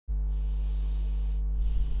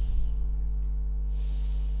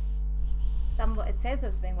what it says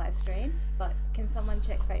it's being live streamed, but can someone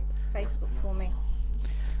check Facebook for me?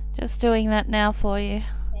 Just doing that now for you.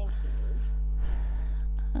 Thank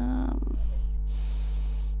you.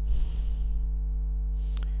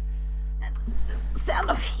 Sound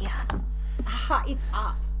off here. Aha, it's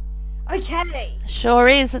up. Okay. Sure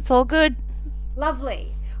is. It's all good.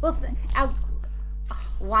 Lovely. Well,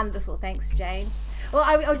 wonderful. Thanks, Jane. Well,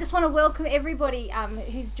 I just want to welcome everybody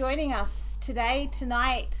who's joining us today,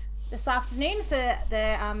 tonight, this afternoon for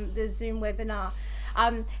the Zoom webinar.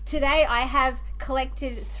 Today I have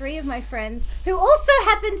collected 3 of my friends who also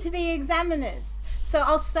happen to be examiners. So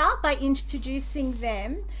I'll start by introducing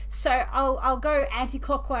them. So I'll go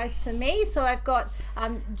anti-clockwise for me. So I've got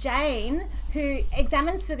Jane, who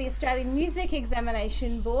examines for the Australian Music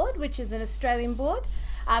Examination Board, which is an Australian board,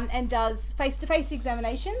 and does face-to-face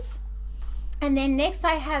examinations. And then next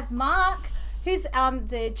I have Mark, who's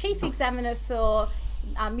the Chief Examiner for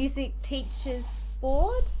Music Teachers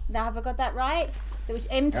Board. Now, have I got that right? Which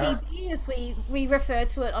MTB, as we refer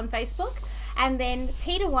to it on Facebook. And then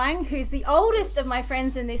Peter Wang, who's the oldest of my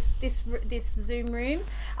friends in this Zoom room.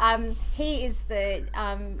 He is the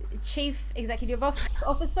Chief Executive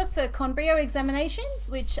Officer for Conbrio Examinations,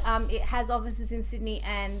 which it has offices in Sydney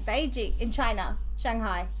and Beijing, in China,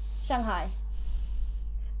 Shanghai.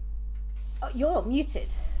 Oh, you're muted.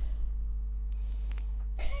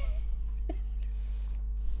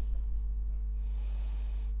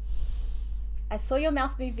 I saw your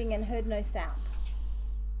mouth moving and heard no sound.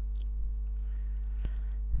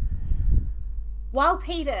 While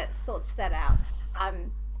Peter sorts that out,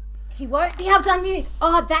 he won't be able to unmute.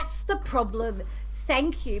 Oh, that's the problem.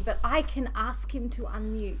 Thank you, but I can ask him to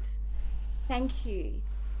unmute. Thank you,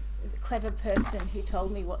 the clever person who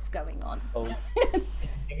told me what's going on. Oh, can you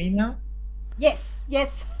hear me now? Yes.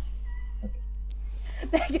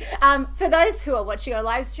 For those who are watching our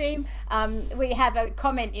live stream, we have a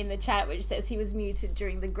comment in the chat which says he was muted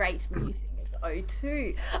during the great muting of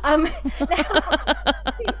O2.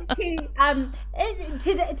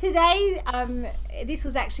 Today, this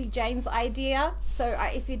was actually Jane's idea, so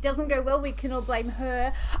if it doesn't go well, we can all blame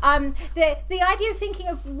her. The idea of thinking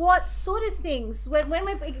of what sort of things, when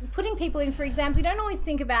we're putting people in for exams, we don't always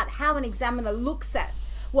think about how an examiner looks at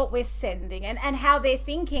what we're sending and how they're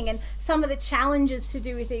thinking and some of the challenges to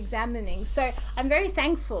do with examining. So I'm very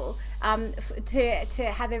thankful to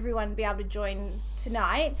have everyone be able to join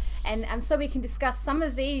tonight and so we can discuss some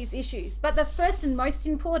of these issues. But the first and most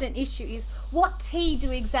important issue is, what tea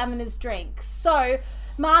do examiners drink? So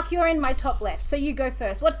Mark, you're in my top left, so you go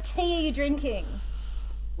first. What tea are you drinking?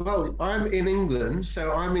 Well, I'm in England,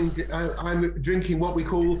 so I'm drinking what we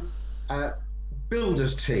call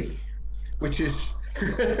builder's tea, which is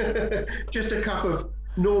just a cup of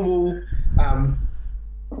normal, I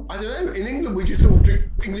don't know, in England we just all drink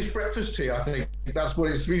English breakfast tea, I think. That's what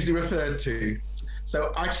it's usually referred to.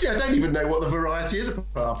 So actually I don't even know what the variety is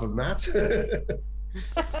apart from that.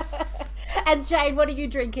 And Jane, what are you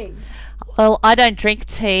drinking? Well, I don't drink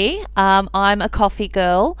tea. I'm a coffee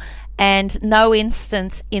girl, and no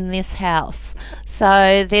instant in this house.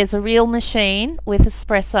 So there's a real machine with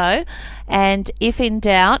espresso, and if in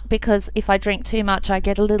doubt, because if I drink too much I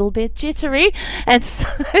get a little bit jittery, and so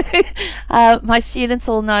my students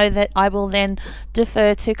all know that I will then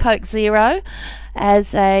defer to Coke Zero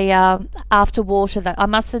as a after water. That I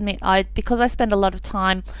must admit, because I spend a lot of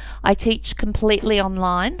time, I teach completely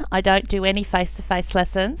online. I don't do any face-to-face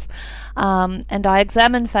lessons, and I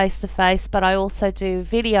examine face-to-face, but I also do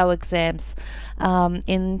video exams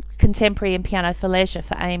in contemporary and piano for leisure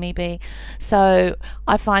for AMEB. So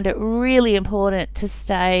I find it really important to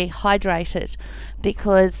stay hydrated,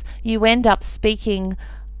 because you end up speaking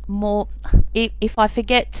more. If I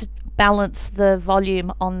forget to balance the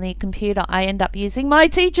volume on the computer, I end up using my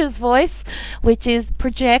teacher's voice, which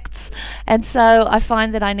projects, and so I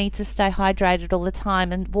find that I need to stay hydrated all the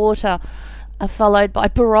time, and water followed by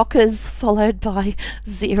Baroccas, followed by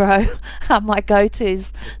Zero are my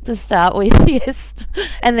go-tos to start with. Yes,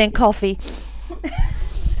 and then coffee.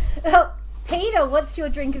 Well, Peter, what's your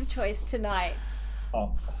drink of choice tonight?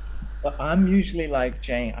 Oh, well, I'm usually like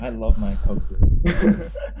Jane. I love my Coke.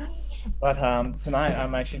 But tonight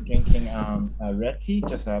I'm actually drinking a red tea,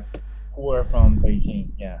 just a pour from Beijing.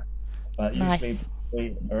 Yeah, but usually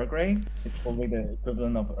Earl Grey. It's probably the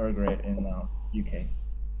equivalent of Earl Grey in UK.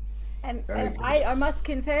 And I must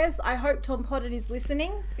confess, I hope Tom Potter is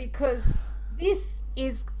listening, because this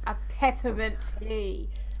is a peppermint tea,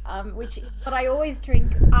 which is what I always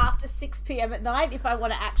drink after 6 p.m. at night if I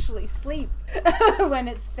want to actually sleep when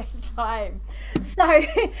it's bedtime. So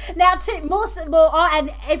now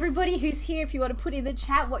and everybody who's here, if you want to put in the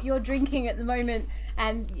chat what you're drinking at the moment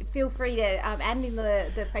and feel free to, and in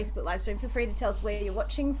the Facebook live stream, feel free to tell us where you're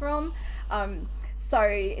watching from. So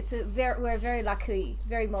it's we're a very lucky,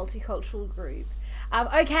 very multicultural group.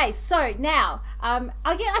 Okay, so now,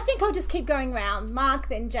 again, I think I'll just keep going around. Mark,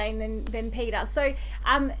 then Jane, then Peter. So,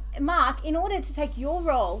 Mark, in order to take your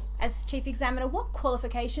role as Chief Examiner, what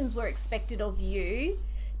qualifications were expected of you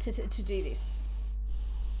to do this?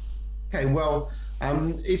 Okay, well,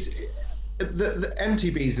 it's the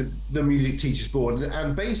MTB is the Music Teachers Board,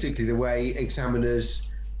 and basically the way examiners,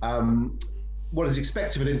 what is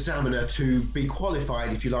expected of an examiner to be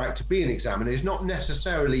qualified, if you like, to be an examiner is not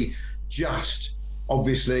necessarily just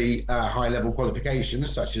obviously high-level qualifications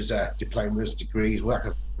such as diplomas, degrees, all that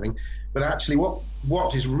kind of thing, but actually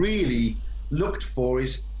what is really looked for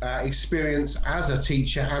is experience as a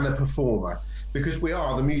teacher and a performer, because we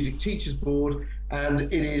are the Music Teachers Board, and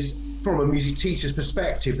it is from a music teacher's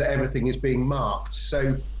perspective that everything is being marked.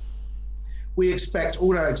 So we expect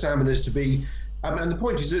all our examiners to be, and the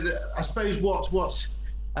point is that I suppose what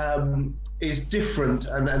is different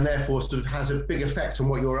and therefore sort of has a big effect on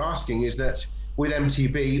what you're asking is that with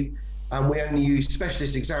MTB, we only use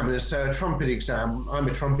specialist examiners. So a trumpet exam, I'm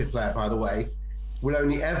a trumpet player, by the way, will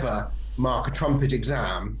only ever mark a trumpet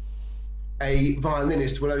exam. A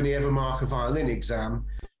violinist will only ever mark a violin exam.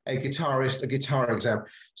 A guitarist, a guitar exam.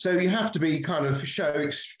 So you have to be kind of show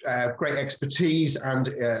great expertise and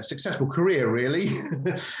a successful career, really,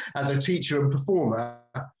 as a teacher and performer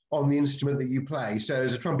on the instrument that you play. So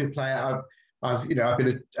as a trumpet player, I've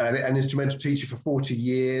been an instrumental teacher for 40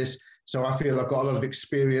 years. So I feel I've got a lot of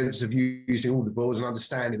experience of using all the balls and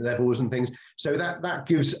understanding the levels and things. So that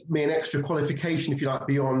gives me an extra qualification, if you like,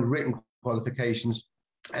 beyond written qualifications.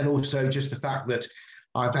 And also just the fact that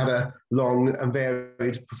I've had a long and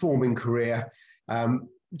varied performing career,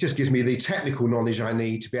 just gives me the technical knowledge I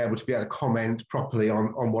need to be able to comment properly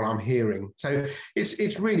on what I'm hearing. So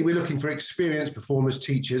it's really, we're looking for experienced performers,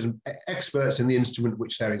 teachers, and experts in the instrument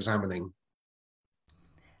which they're examining.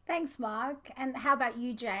 Thanks, Mark. And how about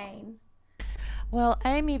you, Jane? Well,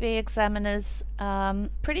 AMEB examiners,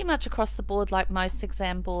 pretty much across the board, like most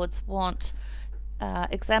exam boards, want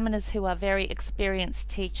examiners who are very experienced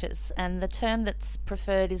teachers, and the term that's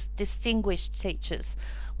preferred is distinguished teachers,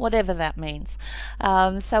 whatever that means.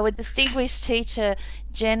 So a distinguished teacher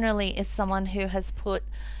generally is someone who has put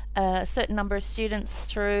a certain number of students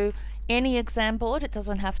through any exam board. It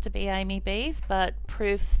doesn't have to be AMEB's, but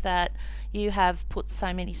proof that you have put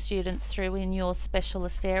so many students through in your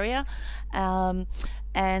specialist area. And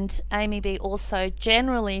AMEB also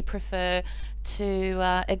generally prefer to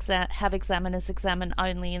have examiners examine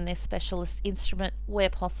only in their specialist instrument where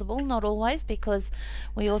possible, not always, because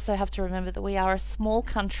we also have to remember that we are a small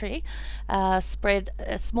country, a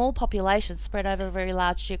small population spread over a very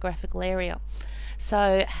large geographical area.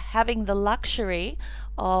 So having the luxury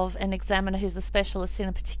of an examiner who's a specialist in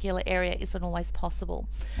a particular area isn't always possible.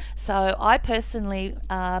 So I personally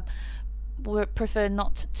prefer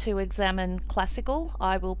not to examine classical.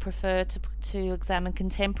 I will prefer to examine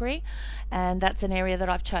contemporary, and that's an area that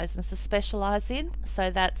I've chosen to specialise in.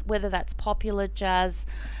 So that's whether that's popular, jazz,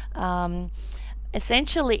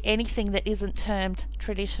 essentially anything that isn't termed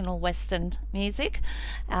traditional Western music,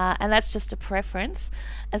 and that's just a preference.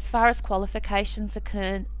 As far as qualifications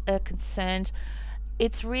are concerned,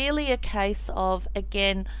 it's really a case of,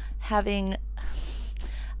 again, having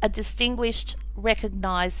a distinguished,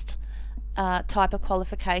 recognised type of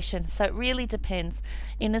qualification. So it really depends.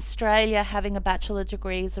 In Australia, having a bachelor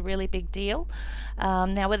degree is a really big deal.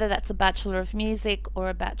 Now, whether that's a Bachelor of Music or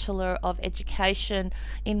a Bachelor of Education,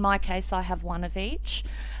 in my case I have one of each,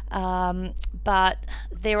 but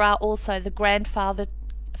there are also the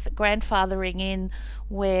grandfathering in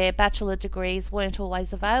where bachelor degrees weren't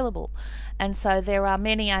always available, and so there are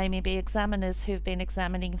many AMEB examiners who've been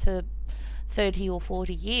examining for 30 or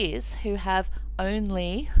 40 years who have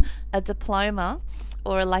only a diploma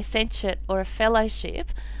or a licentiate or a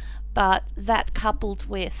fellowship, but that coupled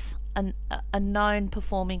with a known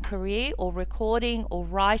performing career or recording or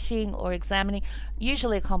writing or examining,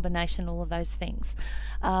 usually a combination of all of those things.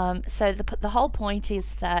 So the whole point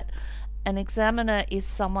is that an examiner is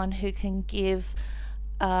someone who can give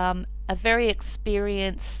a very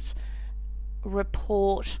experienced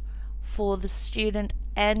report for the student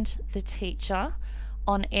and the teacher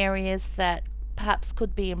on areas that perhaps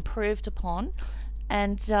could be improved upon,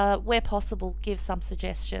 and where possible give some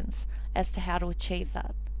suggestions as to how to achieve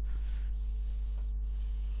that.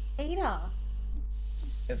 Peter?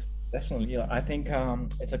 Yes, definitely. I think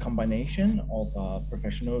it's a combination of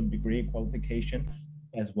professional degree qualification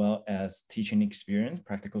as well as teaching experience,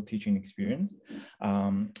 practical teaching experience.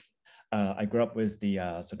 I grew up with the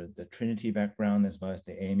sort of the Trinity background as well as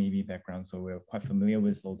the AMEB background, so we're quite familiar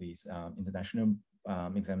with all these international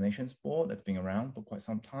examinations board that's been around for quite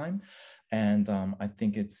some time, and I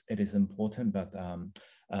think it is important, but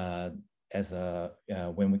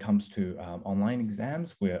when it comes to online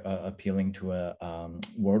exams, we're appealing to a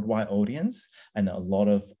worldwide audience, and a lot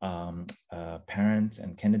of parents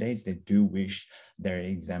and candidates, they do wish their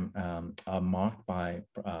exam are marked by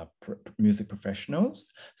music professionals.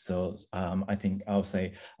 So I think I'll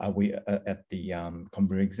say we at the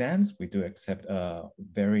Conbury exams, we do accept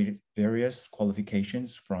various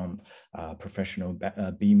qualifications from professional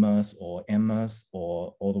BMAs or MAs,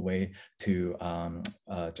 or all the way to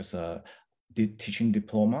just a teaching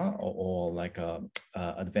diploma or like a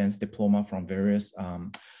advanced diploma from various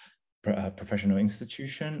professional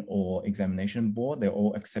institution or examination board. They're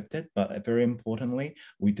all accepted, but very importantly,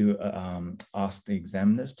 we do ask the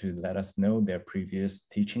examiners to let us know their previous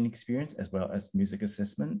teaching experience as well as music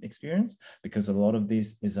assessment experience, because a lot of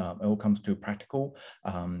this is it all comes to practical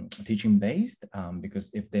teaching based, because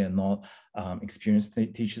if they're not experienced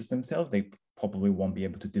teachers themselves, they probably won't be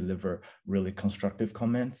able to deliver really constructive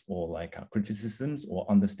comments or like criticisms, or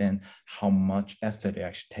understand how much effort it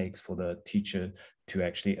actually takes for the teacher to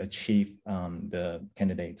actually achieve the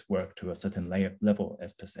candidate's work to a certain level,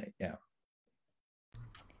 as per se. Yeah.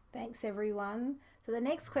 Thanks, everyone. So the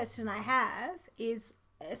next question I have is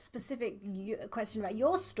a specific question about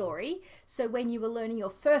your story. So when you were learning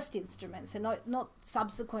your first instrument, so not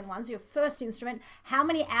subsequent ones, your first instrument, how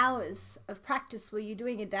many hours of practice were you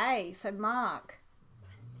doing a day? So Mark.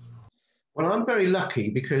 Well, I'm very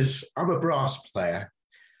lucky because I'm a brass player,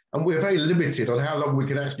 and we're very limited on how long we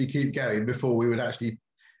can actually keep going before we would actually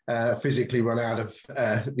physically run out of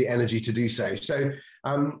the energy to do so. So,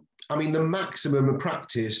 I mean, the maximum of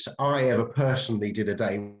practice I ever personally did a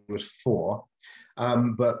day was 4.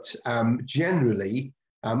 But generally,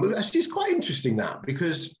 actually it's quite interesting that,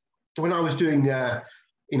 because when I was doing,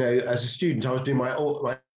 you know, as a student, I was doing my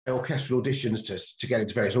orchestral auditions to get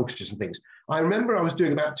into various orchestras and things. I remember I was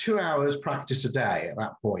doing about 2 hours practice a day at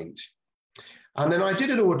that point. And then I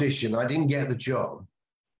did an audition, I didn't get the job.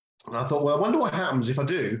 And I thought, well, I wonder what happens if I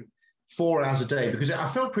do 4 hours a day, because I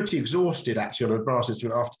felt pretty exhausted actually on a brass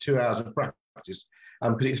instrument after 2 hours of practice,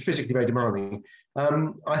 because it's physically very demanding.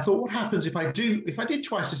 I thought, what happens if I did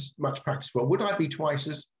twice as much practice for it? Would I be twice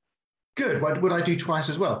as good? Would I do twice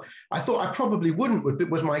as well? I thought I probably wouldn't,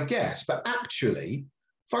 was my guess. But actually,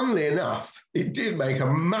 funnily enough, it did make a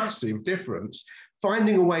massive difference.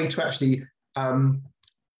 Finding a way to actually,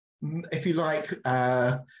 if you like,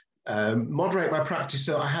 moderate my practice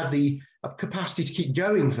so I had the capacity to keep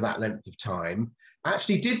going for that length of time,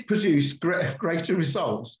 actually did produce greater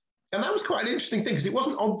results. And that was quite an interesting thing, because it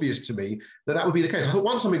wasn't obvious to me that that would be the case. I thought,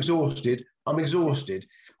 once I'm exhausted, I'm exhausted.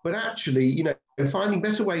 But actually, you know, finding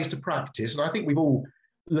better ways to practice, and I think we've all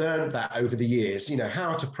learned that over the years, you know,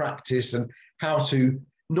 how to practice and how to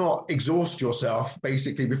not exhaust yourself,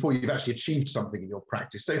 basically, before you've actually achieved something in your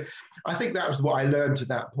practice. So I think that was what I learned at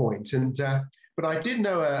that point. And but I did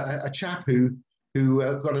know a chap who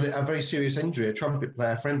got a very serious injury, a trumpet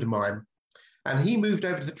player, a friend of mine, and he moved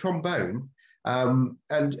over to the trombone,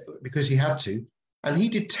 and because he had to, and he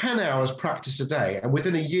did 10 hours practice a day, and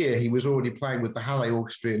within a year he was already playing with the Halle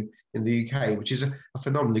Orchestra in the UK, which is a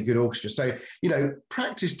phenomenally good orchestra. So, you know,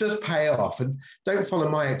 practice does pay off, and don't follow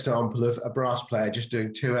my example of a brass player just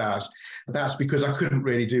doing 2 hours. That's because I couldn't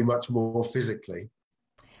really do much more physically.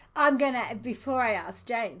 I'm gonna, before I ask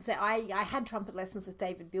Jane, so I had trumpet lessons with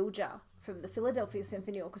David Bilger from the Philadelphia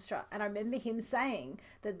Symphony Orchestra, and I remember him saying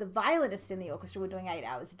that the violinists in the orchestra were doing 8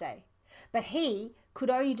 hours a day. But he could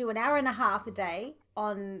only do 1.5 hours a day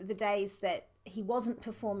on the days that he wasn't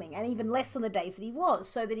performing, and even less on the days that he was,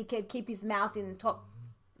 so that he could keep his mouth in top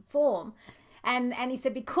form. And he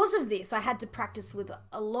said, because of this, I had to practice with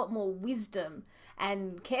a lot more wisdom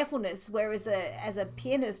and carefulness, whereas as a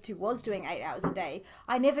pianist who was doing 8 hours a day,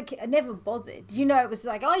 I never bothered. You know, it was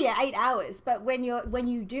like, oh yeah, 8 hours. But when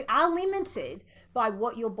you are limited by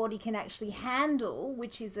what your body can actually handle,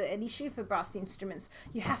 which is an issue for brass instruments,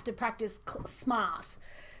 you have to practice smart.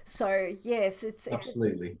 So yes, it's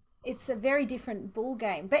absolutely. It's a very different ball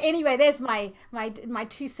game. But anyway, there's my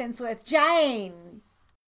 2 cents worth. Jane.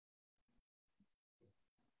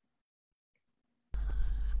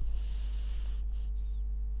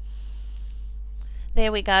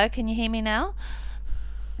 There we go. Can you hear me now?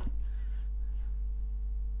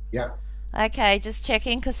 Yeah. Okay, just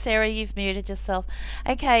checking, because Sarah, you've muted yourself.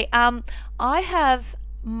 Okay,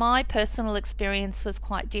 my personal experience was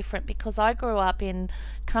quite different, because I grew up in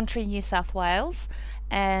country New South Wales,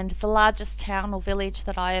 and the largest town or village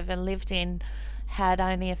that I ever lived in had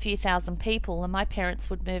only a few thousand people, and my parents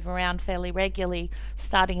would move around fairly regularly,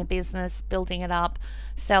 starting a business, building it up,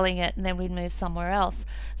 selling it, and then we'd move somewhere else.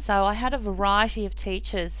 So I had a variety of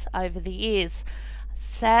teachers over the years,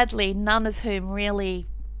 sadly, none of whom really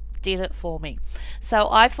did it for me. So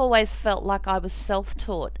I've always felt like I was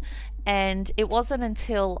self-taught. And it wasn't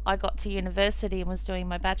until I got to university and was doing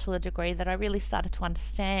my bachelor degree that I really started to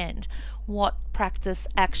understand what practice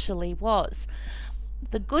actually was.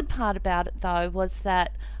 The good part about it, though, was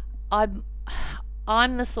that I'm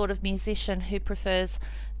the sort of musician who prefers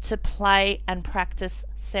to play and practice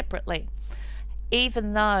separately,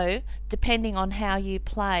 even though, depending on how you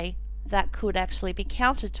play, that could actually be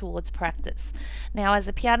counted towards practice. Now, as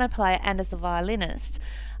a piano player and as a violinist,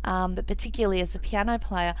 but particularly as a piano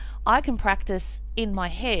player, I can practice in my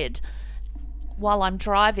head while I'm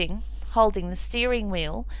driving, holding the steering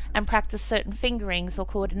wheel, and practice certain fingerings or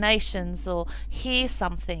coordinations or hear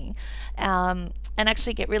something, and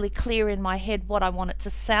actually get really clear in my head what I want it to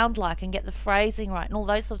sound like and get the phrasing right and all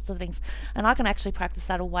those sorts of things. And I can actually practice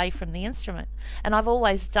that away from the instrument. And I've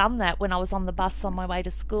always done that when I was on the bus on my way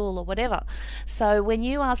to school or whatever. So when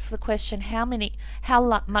you ask the question, how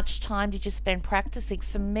much time did you spend practicing?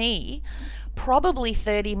 For me, probably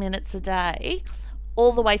 30 minutes a day,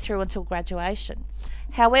 all the way through until graduation.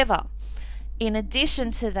 However, in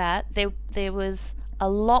addition to that, there was a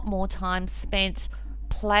lot more time spent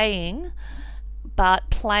playing, but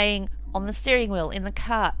playing on the steering wheel, in the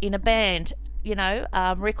car, in a band,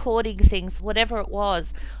 recording things, whatever it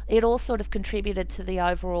was. It all sort of contributed to the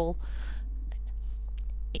overall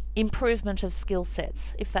improvement of skill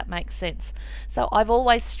sets, if that makes sense. So I've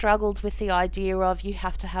always struggled with the idea of you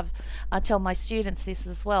have to have, I tell my students this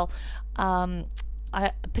as well,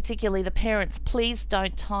 particularly the parents, please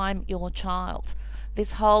don't time your child.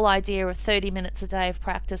 This whole idea of 30 minutes a day of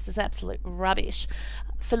practice is absolute rubbish,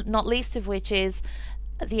 for not least of which is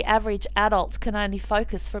the average adult can only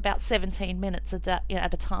focus for about 17 minutes a day,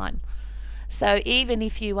 at a time. So even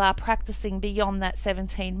if you are practicing beyond that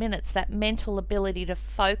 17 minutes, that mental ability to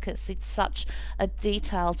focus in such a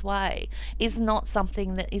detailed way is not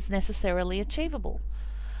something that is necessarily achievable.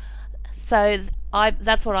 So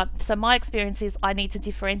my experience is I need to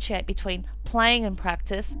differentiate between playing and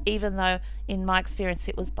practice, even though in my experience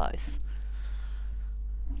it was both.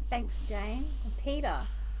 Thanks, Jane. Peter?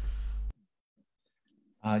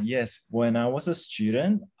 Yes, when I was a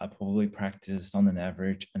student, I probably practiced on an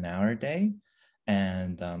average an hour a day.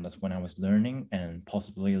 And that's when I was learning, and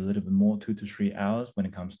possibly a little bit more, 2 to 3 hours when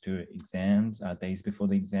it comes to exams, days before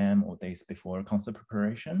the exam or days before concert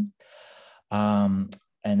preparation.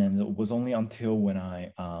 And then it was only until when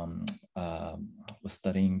I was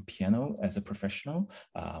studying piano as a professional,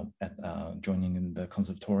 joining in the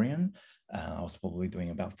conservatorium. I was probably doing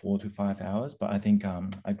about 4 to 5 hours. But I think I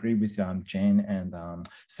agree with Jane and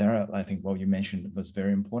Sarah. I think what you mentioned was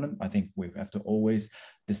very important. I think we have to always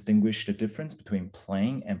distinguish the difference between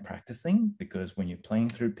playing and practicing, because when you're playing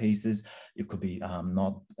through pieces, you could be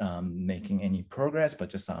not making any progress, but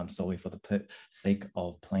just solely for the sake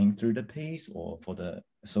of playing through the piece or for the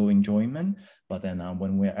sole enjoyment. But then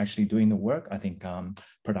when we're actually doing the work, I think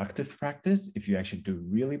productive practice, if you actually do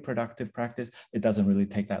really productive practice, it doesn't really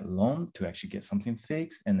take that long to actually get something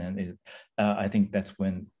fixed. And then I think that's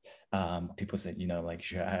when people say, you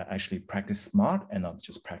should actually practice smart and not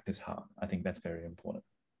just practice hard. I think that's very important.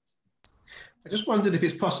 I just wondered if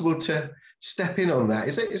it's possible to step in on that.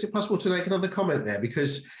 Is it possible to make another comment there?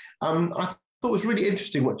 Because I thought it was really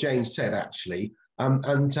interesting what Jane said, actually.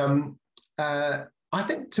 I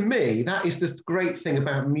think, to me, that is the great thing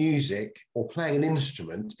about music, or playing an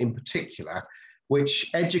instrument in particular, which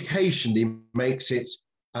educationally makes it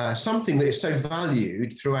something that is so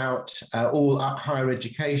valued throughout all higher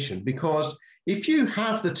education. Because if you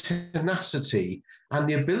have the tenacity and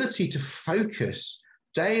the ability to focus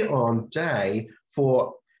day on day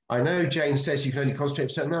for, I know Jane says you can only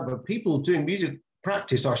concentrate a certain amount, but people doing music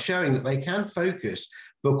practice are showing that they can focus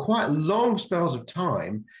for quite long spells of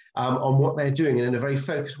time on what they're doing in a very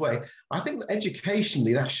focused way. I think that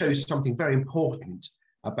educationally that shows something very important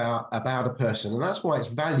about a person, and that's why it's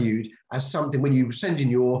valued as something. When you send in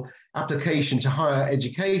your application to higher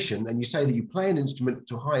education and you say that you play an instrument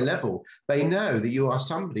to a high level, they know that you are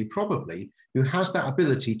somebody probably who has that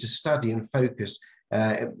ability to study and focus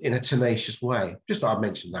in a tenacious way. Just thought I'd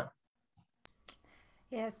mention that.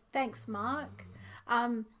 Yeah, thanks, Mark.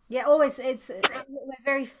 Yeah, always, we're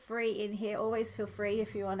very free in here. Always feel free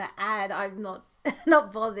if you want to add. I'm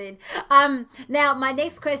not bothered. Now, my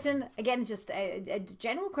next question, again, just a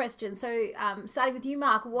general question. So, starting with you,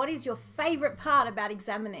 Mark, what is your favorite part about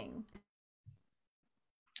examining?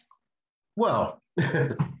 Well,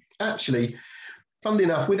 actually, funnily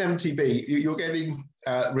enough, with MTB, you're getting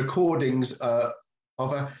recordings of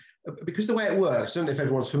because the way it works, I don't know if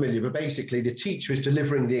everyone's familiar, but basically the teacher is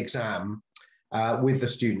delivering the exam with the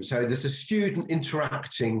student. So there's a student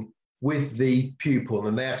interacting with the pupil,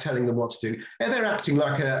 and they're telling them what to do. And they're acting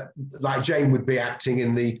like Jane would be acting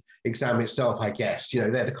in the exam itself, I guess. You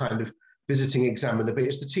know, they're the kind of visiting examiner, but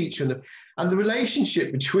it's the teacher and the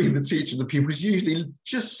relationship between the teacher and the pupil is usually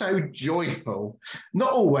just so joyful.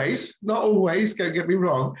 Not always, don't get me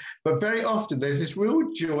wrong, but very often there's this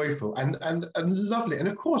real joyful and lovely. And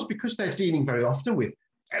of course, because they're dealing very often with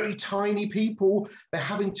very tiny people, they're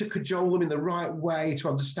having to cajole them in the right way to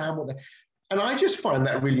understand what they're, and I just find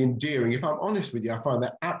that really endearing. If I'm honest with you, I find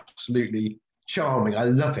that absolutely charming. I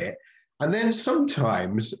love it. And then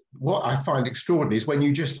sometimes what I find extraordinary is when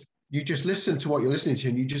you just listen to what you're listening to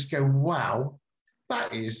and you just go, wow,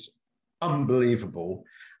 that is unbelievable.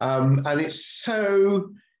 And it's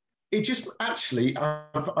so, it just actually,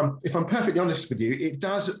 if I'm perfectly honest with you, it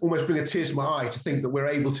does almost bring a tear to my eye to think that we're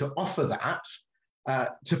able to offer that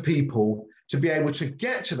to people, to be able to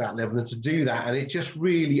get to that level and to do that. And it just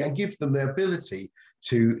really, and give them the ability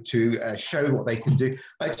to show what they can do.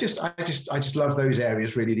 I just love those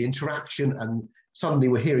areas, really, the interaction, and suddenly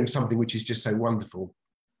we're hearing something which is just so wonderful.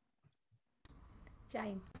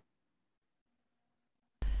 Jane.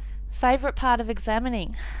 Favorite part of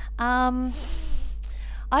examining? I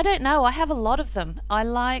don't know. I have a lot of them. I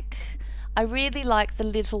really like the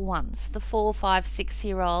little ones, the 4, 5,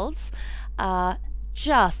 6-year-olds.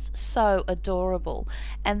 Just so adorable,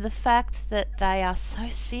 and the fact that they are so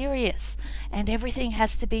serious and everything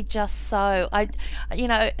has to be just so, I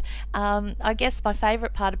guess my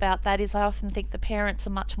favorite part about that is I often think the parents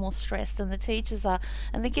are much more stressed than the teachers are,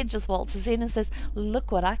 and the kid just waltzes in and says, look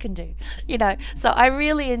what I can do, so I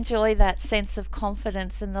really enjoy that sense of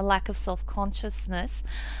confidence and the lack of self-consciousness.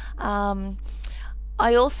 I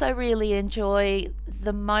also really enjoy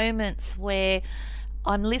the moments where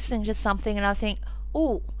I'm listening to something and I think,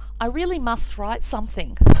 oh, I really must write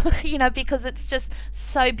something, because it's just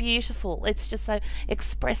so beautiful. It's just so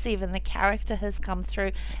expressive and the character has come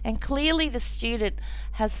through. And clearly the student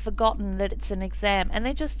has forgotten that it's an exam and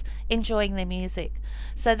they're just enjoying their music.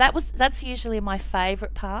 So that's usually my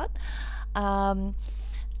favourite part.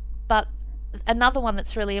 But another one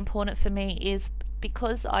that's really important for me is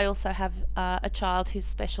because I also have a child who's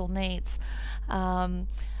special needs,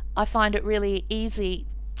 I find it really easy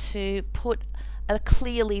to put a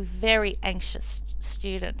clearly very anxious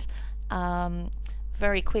student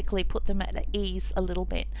very quickly put them at ease a little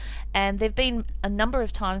bit. And there've been a number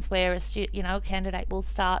of times where a candidate will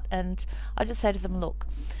start and I just say to them, look,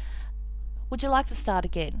 would you like to start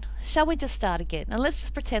again? Shall we just start again? And let's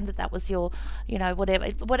just pretend that was your,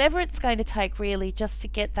 whatever it's going to take really just to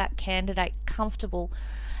get that candidate comfortable.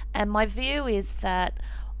 And my view is that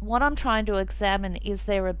what I'm trying to examine is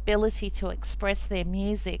their ability to express their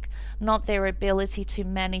music, not their ability to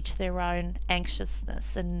manage their own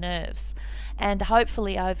anxiousness and nerves. And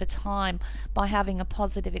hopefully over time, by having a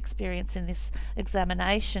positive experience in this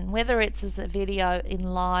examination, whether it's as a video, in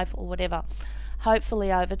live or whatever,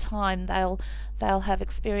 hopefully over time they'll have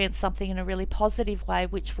experienced something in a really positive way,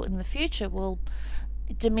 which in the future will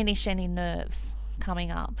diminish any nerves coming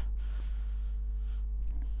up.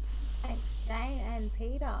 Thanks, Jane and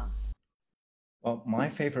Peter. Well, my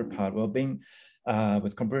favorite part, being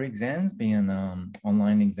with computer exams, being an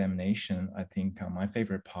online examination, I think my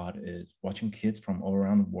favorite part is watching kids from all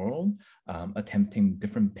around the world attempting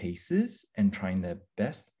different paces and trying their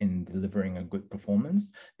best in delivering a good performance,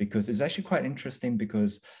 because it's actually quite interesting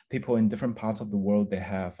because people in different parts of the world, they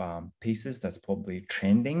have pieces that's probably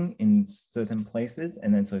trending in certain places,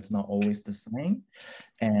 and then so it's not always the same.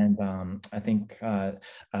 And I think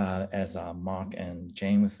as Mark and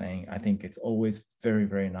Jane was saying, I think it's always very,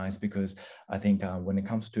 very nice because I think when it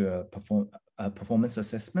comes to a performance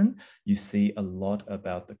assessment, you see a lot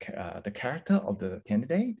about the character of the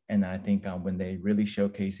candidate. And I think when they really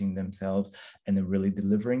showcasing themselves and then really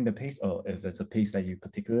delivering the piece, or if it's a piece that you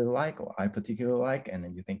particularly like or I particularly like, and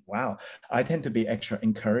then you think, wow, I tend to be extra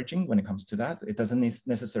encouraging when it comes to that. It doesn't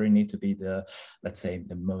necessarily need to be the, let's say,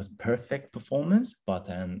 the most perfect performance, but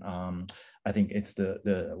then I think it's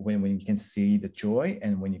when you can see the joy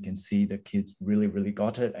and when you can see the kids really, really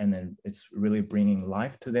got it, and then it's really bringing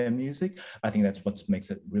life to their music. I think that's what makes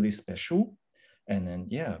it really special. And then,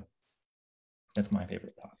 yeah, that's my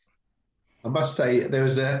favorite part. I must say there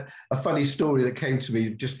was a funny story that came to me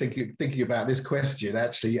just thinking about this question,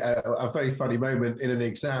 actually, a very funny moment in an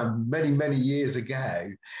exam many years ago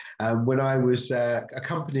when I was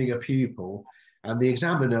accompanying a pupil. And the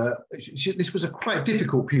examiner, this was a quite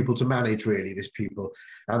difficult pupil to manage, really, this pupil.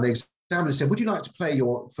 And the examiner said, would you like to play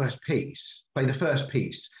your first piece, play the first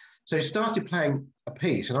piece? So he started playing a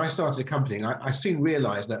piece and I started accompanying. I soon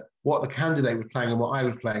realized that what the candidate was playing and what I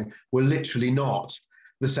was playing were literally not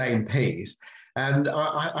the same piece. And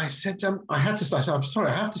I said, I had to start. I'm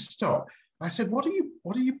sorry, I have to stop. I said, what are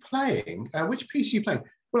you playing? Which piece are you playing?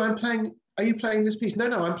 Well, I'm playing. Are you playing this piece? No,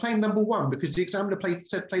 I'm playing number one, because the examiner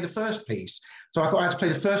said play the first piece. So I thought I had to play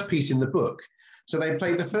the first piece in the book. So they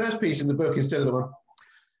played the first piece in the book instead of the one.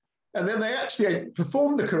 And then they actually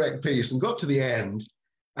performed the correct piece and got to the end.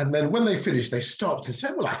 And then when they finished, they stopped and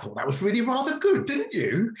said, well, I thought that was really rather good, didn't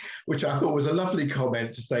you? Which I thought was a lovely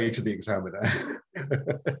comment to say to the examiner.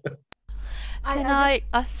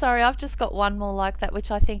 Sorry, I've just got one more like that,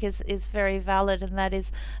 which I think is very valid, and that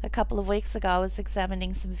is a couple of weeks ago I was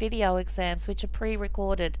examining some video exams which are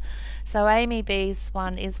pre-recorded. So Amy B's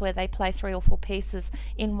one is where they play 3 or 4 pieces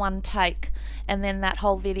in one take, and then that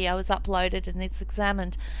whole video is uploaded and it's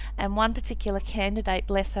examined. And one particular candidate,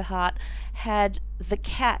 bless her heart, had the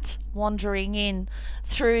cat wandering in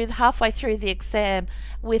halfway through the exam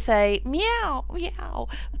with a meow meow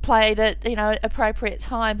played at appropriate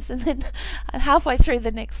times, and then halfway through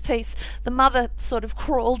the next piece the mother sort of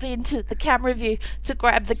crawled into the camera view to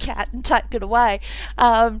grab the cat and take it away,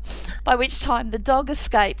 by which time the dog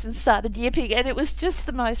escaped and started yipping, and it was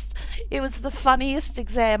the funniest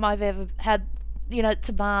exam I've ever had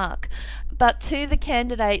to mark. But to the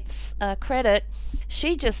candidate's credit,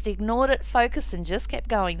 she just ignored it, focused, and just kept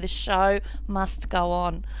going. The show must go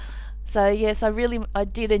on. So yes, I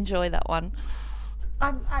did enjoy that one.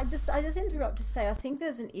 I just interrupt to say I think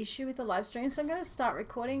there's an issue with the live stream, so I'm going to start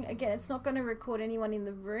recording again. It's not going to record anyone in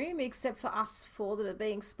the room except for us 4 that are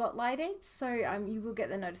being spotlighted. So you will get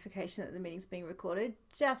the notification that the meeting's being recorded,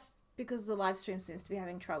 just because the live stream seems to be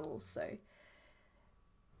having trouble. So,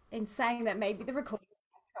 in saying that, maybe the recording.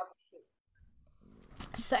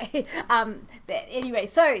 So anyway,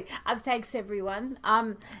 so thanks everyone.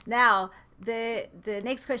 Now the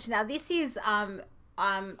next question. Now this is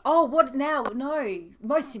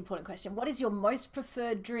most important question. What is your most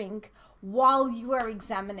preferred drink while you are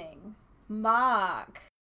examining? Mark.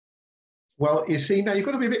 Well, you see, now you've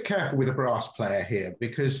got to be a bit careful with a brass player here,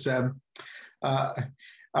 because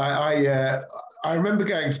I remember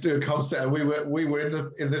going to do a concert, and we were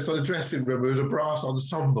in this sort of dressing room. It was a brass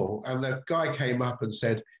ensemble, and the guy came up and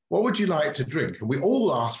said, "What would you like to drink?" And we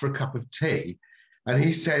all asked for a cup of tea, and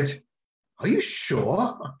he said, "Are you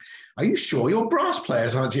sure? Are you sure you're brass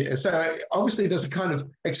players, aren't you?" So obviously there's a kind of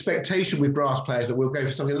expectation with brass players that we'll go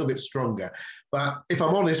for something a little bit stronger. But if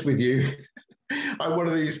I'm honest with you, I'm one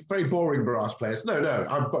of these very boring brass players. No,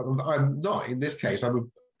 I'm not in this case. I'm a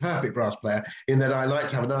perfect brass player in that I like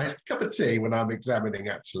to have a nice cup of tea when I'm examining,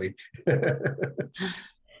 actually.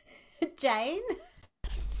 Jane?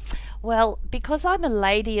 Well, because I'm a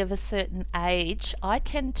lady of a certain age, I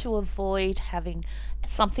tend to avoid having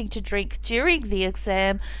something to drink during the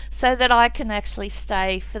exam so that I can actually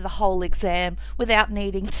stay for the whole exam without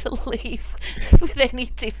needing to leave with any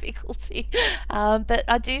difficulty. But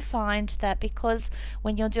I do find that because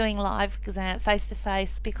when you're doing live exam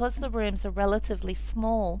face-to-face, because the rooms are relatively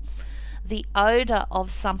small, the odour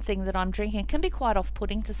of something that I'm drinking can be quite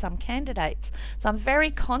off-putting to some candidates. So I'm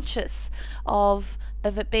very conscious of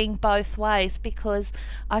it being both ways, because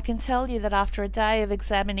I can tell you that after a day of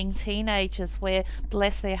examining teenagers where,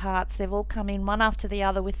 bless their hearts, they've all come in one after the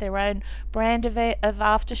other with their own brand of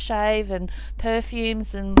aftershave and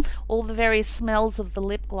perfumes and all the various smells of the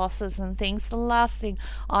lip glosses and things, the last thing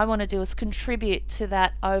I want to do is contribute to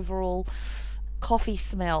that overall coffee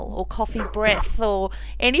smell or coffee breath or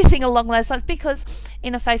anything along those lines, because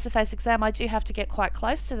in a face-to-face exam I do have to get quite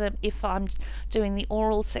close to them if I'm doing the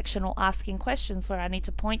oral section or asking questions where I need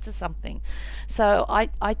to point to something. So I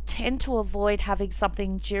tend to avoid having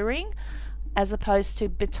something during as opposed to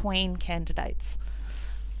between candidates.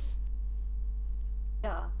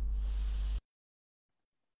 Yeah.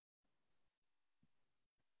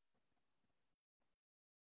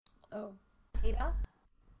 Oh, Peter?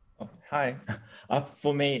 Hi.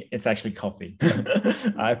 For me, it's actually coffee.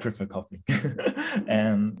 I prefer coffee.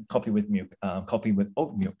 And coffee with milk, coffee with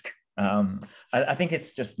oat milk. I think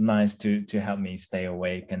it's just nice to help me stay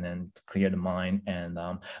awake and then to clear the mind. And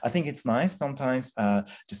I think it's nice sometimes,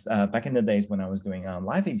 just back in the days when I was doing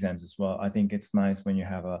live exams as well, I think it's nice when you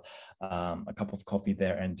have a cup of coffee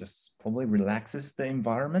there and just probably relaxes the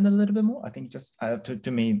environment a little bit more. I think just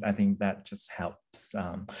to me, I think that just helps.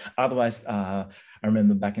 Otherwise, I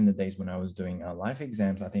remember back in the days when I was doing live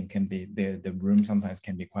exams, I think can be the room sometimes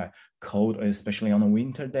can be quite cold, especially on a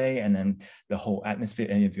winter day, and then the whole atmosphere.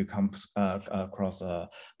 And if you come comes across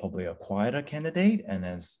probably a quieter candidate, and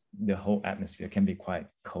then the whole atmosphere can be quite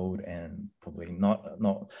cold and probably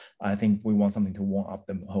not. I think we want something to warm up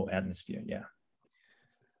the whole atmosphere. Yeah.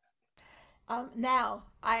 Now,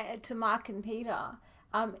 to Mark and Peter,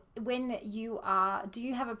 when you are, do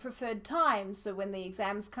you have a preferred time? So when the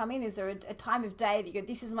exams come in, is there a time of day that you go,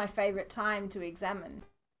 this is my favorite time to examine?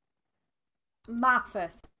 Mark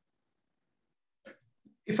first.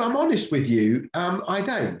 If I'm honest with you, I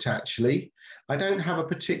don't actually. I don't have a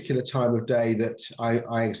particular time of day that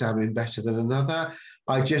I examine better than another.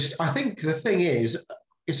 I think the thing is,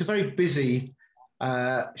 it's a very busy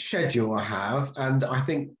schedule I have, and I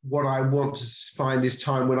think what I want to find is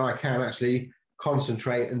time when I can actually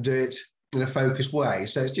concentrate and do it in a focused way.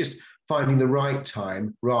 So it's just finding the right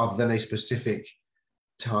time rather than a specific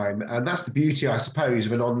time, and that's the beauty, I suppose,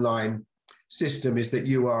 of an online system, is that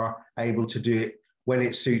you are able to do it when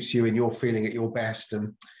it suits you and you're feeling at your best.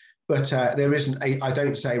 But there isn't I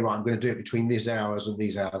don't say, right, I'm going to do it between these hours and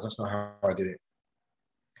these hours. That's not how I do it.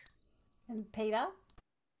 And Peter?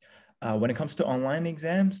 When it comes to online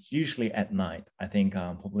exams, usually at night. I think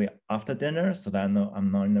probably after dinner, so that I know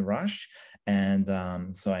I'm not in a rush. And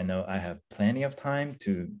so I know I have plenty of time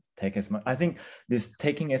to take as much. I think this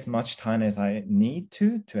taking as much time as I need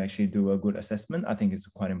to actually do a good assessment, I think is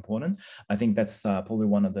quite important. I think that's probably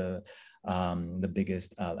one of the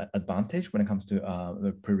biggest advantage when it comes to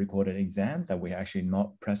the pre-recorded exam, that we're actually not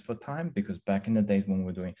pressed for time, because back in the days when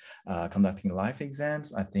we're doing conducting live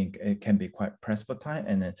exams, I think it can be quite pressed for time.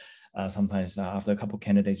 And then sometimes after a couple of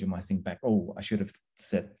candidates, you might think back, oh, I should have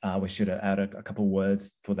said, we should have added a couple of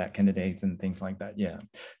words for that candidate and things like that. Yeah,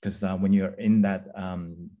 because when you're in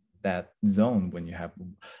that zone, when you have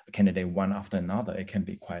a candidate one after another, it can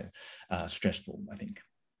be quite stressful, I think.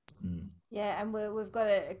 Yeah, and we've got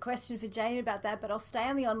a question for Jane about that, but I'll stay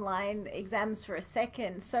on the online exams for a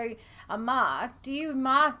second. So, Mark, do you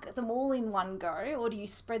mark them all in one go, or do you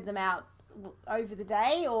spread them out over the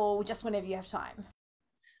day, or just whenever you have time?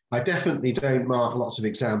 I definitely don't mark lots of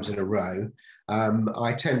exams in a row.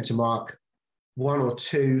 I tend to mark one or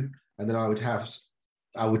two, and then I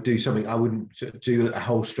would do something. I wouldn't do a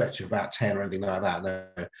whole stretch of about 10 or anything like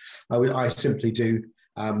that. No, I simply do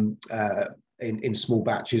in small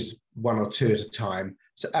batches, one or two at a time.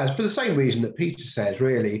 So, as for the same reason that Peter says,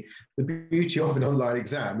 really, the beauty of an online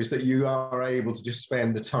exam is that you are able to just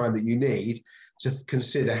spend the time that you need to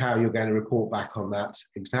consider how you're going to report back on that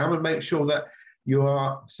exam, and make sure that you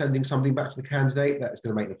are sending something back to the candidate that's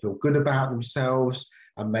going to make them feel good about themselves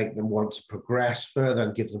and make them want to progress further,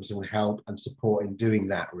 and give them some help and support in doing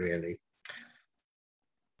that, really.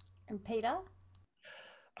 And Peter?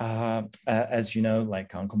 As you know, like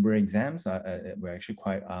Canberra exams, we're actually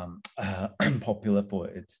quite popular for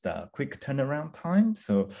its quick turnaround time.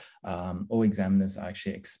 So all examiners are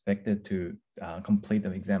actually expected to complete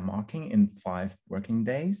the exam marking in 5 working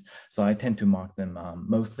days. So I tend to mark them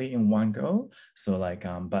mostly in one go. So like,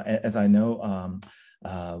 but as I know,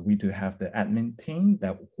 we do have the admin team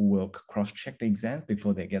who will cross-check the exams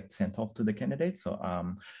before they get sent off to the candidates. So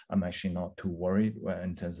I'm actually not too worried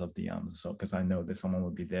in terms of the so, because I know that someone will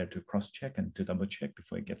be there to cross-check and to double-check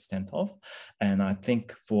before it gets sent off. And I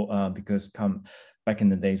think for because back in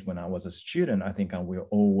the days when I was a student, I think we're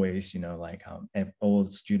always, like all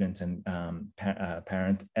students and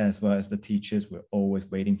parents, as well as the teachers, we're always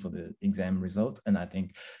waiting for the exam results. And I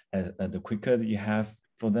think the quicker that you have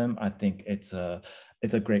for them, I think it's a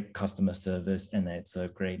great customer service, and it's a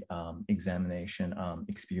great examination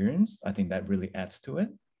experience. I think that really adds to it.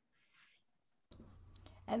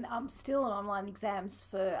 And still on online exams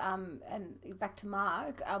for and back to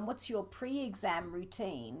Mark, what's your pre-exam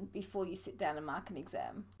routine before you sit down and mark an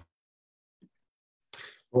exam?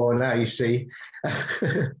 Well, now you see,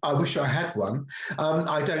 I wish I had one.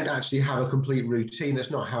 I don't actually have a complete routine.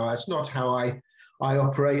 It's not how I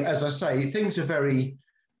operate. As I say, things are very.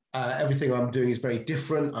 Everything I'm doing is very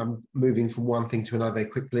different. I'm moving from one thing to another very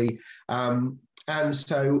quickly. And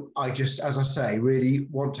so I just, as I say, really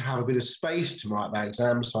want to have a bit of space to mark that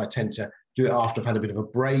exam. So I tend to do it after I've had a bit of a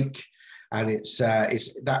break. And it's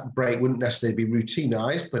that break wouldn't necessarily be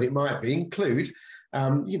routinized, but it might include, a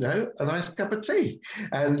nice cup of tea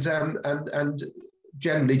and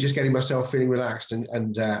generally just getting myself feeling relaxed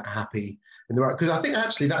and happy in the right. Because I think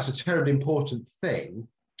actually that's a terribly important thing.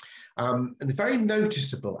 And very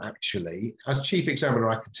noticeable, actually, as chief examiner,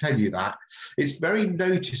 I can tell you that it's very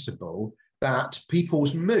noticeable that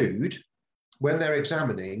people's mood when they're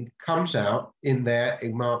examining comes out in their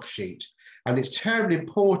mark sheet. And it's terribly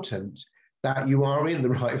important that you are in the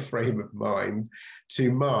right frame of mind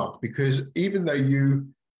to mark, because even though you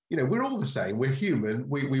you know, we're all the same. We're human.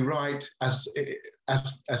 We write as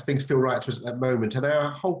things feel right to us at that moment, and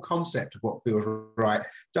our whole concept of what feels right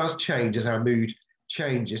does change as our mood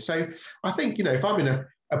changes. So I think, you know, if I'm in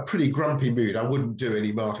a pretty grumpy mood, I wouldn't do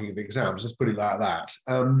any marking of exams. Let's put it like that.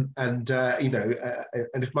 You know,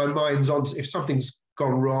 and if my mind's on, if something's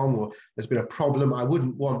gone wrong or there's been a problem, I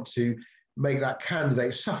wouldn't want to make that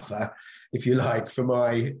candidate suffer, if you like, for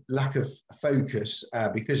my lack of focus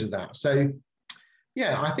because of that. So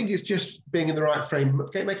yeah, I think it's just being in the right frame,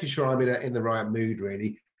 making sure I'm in the right mood,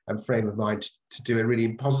 really, and frame of mind to do a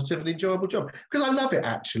really positive and enjoyable job. Because I love it,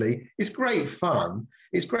 actually. It's great fun.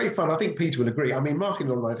 It's great fun. I think Peter will agree. I mean, marketing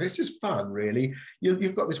online, it's just fun, really.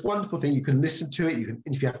 You've got this wonderful thing. You can listen to it. You can,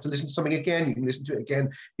 if you have to listen to something again, you can listen to it again.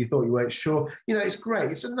 You thought you weren't sure. You know, it's great.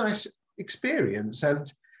 It's a nice experience.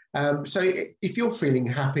 And so if you're feeling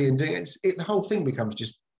happy and doing it, the whole thing becomes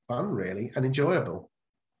just fun, really, and enjoyable.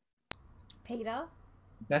 Peter?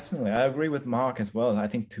 Definitely, I agree with Mark as well. I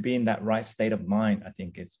think to be in that right state of mind, I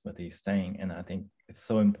think is what he's saying, and I think it's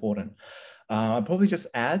so important. I'll probably just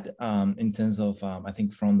add in terms of, I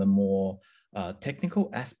think from the more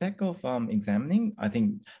technical aspect of examining, I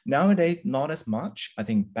think nowadays not as much. I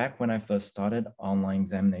think back when I first started online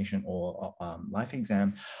examination or live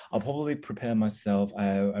exam, I'll probably prepare myself.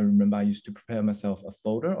 I remember I used to prepare myself a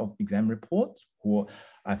folder of exam reports who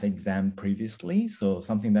I've examined previously. So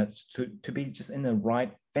something that's to be just in the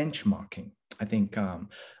right benchmarking. I think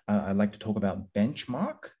I'd like to talk about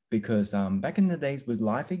benchmark because back in the days with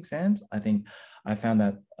live exams, I think I found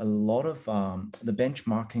that a lot of the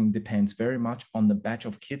benchmarking depends very much on the batch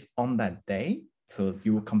of kids on that day. So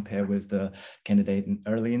you will compare with the candidate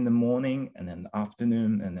early in the morning and then the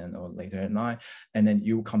afternoon and then or later at night. And then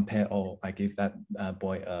you compare, oh, I give that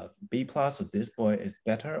boy a B+, or this boy is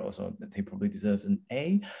better, or so he probably deserves an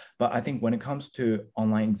A. But I think when it comes to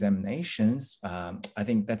online examinations, I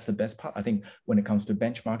think that's the best part. I think when it comes to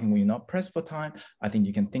benchmarking, when you're not pressed for time, I think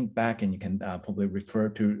you can think back and you can probably refer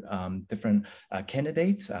to different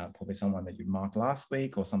candidates, probably someone that you marked last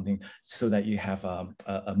week or something, so that you have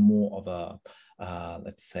a more of a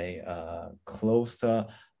let's say, closer,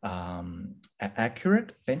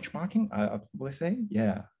 accurate benchmarking, I'll probably say,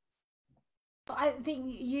 yeah. I think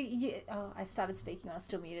I started speaking when I was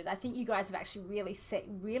still muted. I think you guys have actually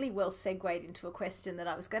really well segued into a question that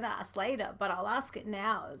I was going to ask later, but I'll ask it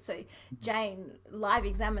now. So, Jane, live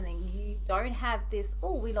examining, you don't have this,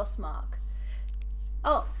 oh, we lost Mark.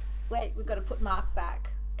 Oh, wait, we've got to put Mark back.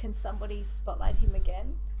 Can somebody spotlight him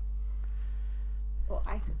again? Well,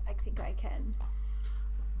 I think I can.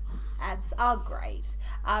 Ads are great.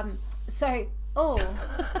 So, oh,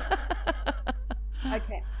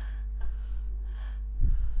 okay.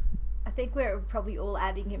 I think we're probably all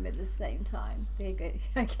adding him at the same time. There you go.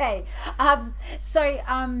 Okay.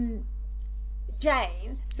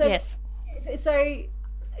 Jane. So, yes. So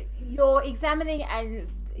you're examining and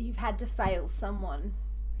you've had to fail someone.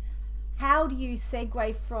 How do you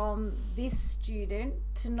segue from this student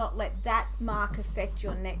to not let that mark affect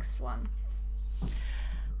your next one?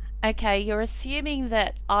 Okay, you're assuming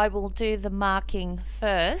that I will do the marking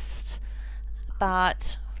first,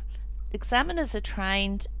 but examiners are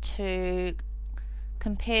trained to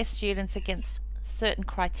compare students against certain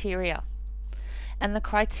criteria. And the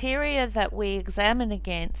criteria that we examine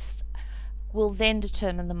against will then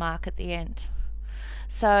determine the mark at the end.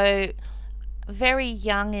 So very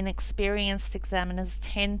young, inexperienced examiners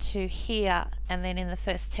tend to hear and then in the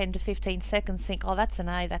first 10 to 15 seconds think, oh, that's an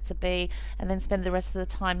A, that's a B, and then spend the rest of the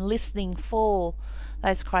time listening for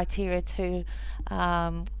those criteria to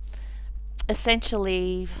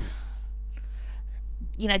essentially,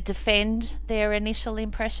 you know, defend their initial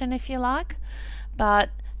impression, if you like.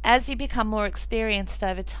 But as you become more experienced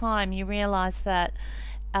over time, you realize that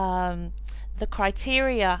the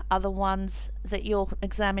criteria are the ones that you're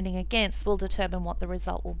examining against will determine what the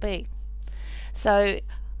result will be. So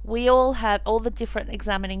we all the different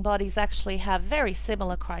examining bodies actually have very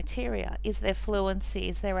similar criteria. Is there fluency?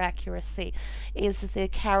 Is there accuracy? Is the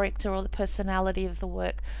character or the personality of the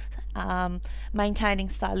work? Maintaining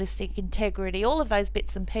stylistic integrity, all of those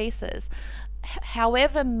bits and pieces.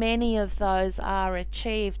 However many of those are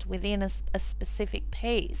achieved within a specific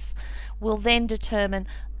piece will then determine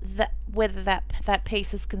whether that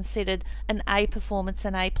piece is considered an A performance,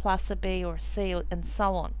 an A+, a B or a C, and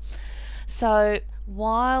so on. So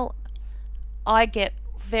while I get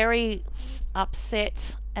very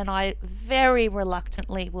upset and I very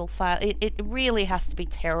reluctantly will fail. It really has to be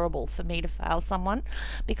terrible for me to fail someone,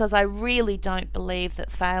 because I really don't believe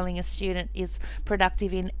that failing a student is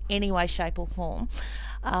productive in any way, shape or form.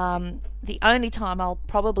 The only time I'll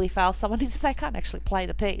probably fail someone is if they can't actually play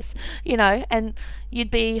the piece, and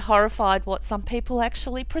you'd be horrified what some people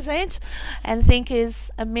actually present and think is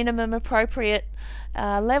a minimum appropriate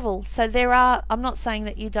level. So I'm not saying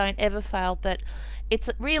that you don't ever fail, but it's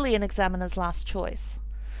really an examiner's last choice.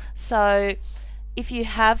 So if you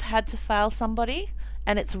have had to fail somebody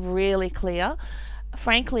and it's really clear,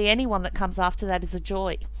 frankly, anyone that comes after that is a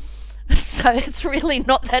joy. So it's really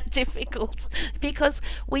not that difficult, because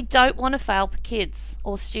we don't want to fail kids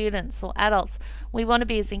or students or adults. We want to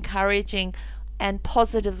be as encouraging and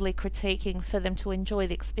positively critiquing for them to enjoy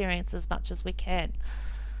the experience as much as we can.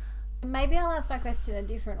 Maybe I'll ask my question a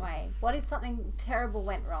different way. What if something terrible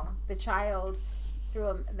went wrong? The child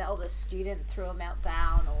or the student threw a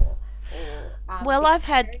meltdown, or well, I've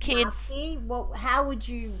had kids. Well, how would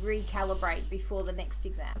you recalibrate before the next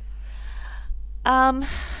exam?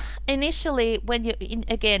 Initially, when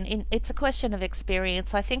it's a question of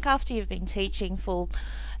experience. I think after you've been teaching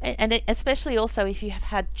especially also if you have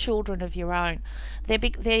had children of your own,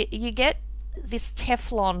 you get this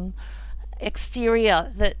Teflon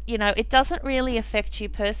exterior that, it doesn't really affect you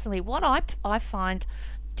personally. What I find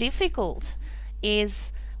difficult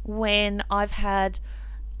is when I've had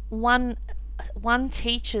one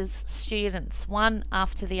teacher's students, one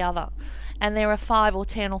after the other, and there are 5 or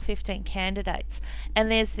 10 or 15 candidates, and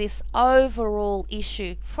there's this overall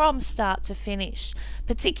issue from start to finish.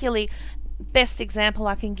 Particularly, best example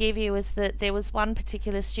I can give you is that there was one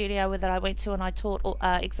particular studio that I went to and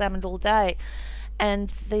I examined all day, and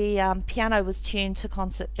the piano was tuned to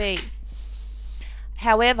concert B.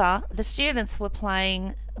 However, the students were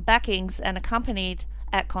playing backings and accompanied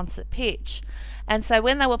at concert pitch, and so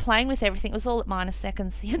when they were playing with everything, it was all at minor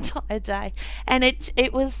seconds the entire day, and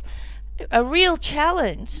it was a real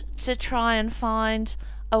challenge to try and find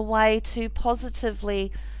a way to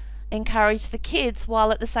positively encourage the kids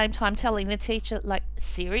while at the same time telling the teacher, like,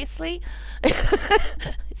 seriously?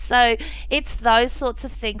 So it's those sorts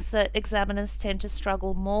of things that examiners tend to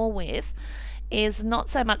struggle more with, is not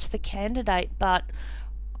so much the candidate, but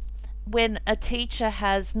when a teacher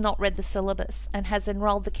has not read the syllabus and has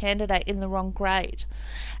enrolled the candidate in the wrong grade,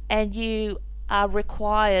 and you are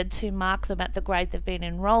required to mark them at the grade they've been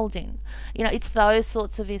enrolled in. It's those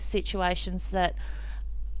sorts of situations that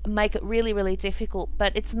make it really, really difficult,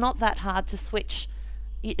 but it's not that hard to switch.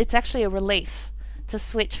 It's actually a relief to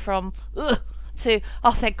switch from to,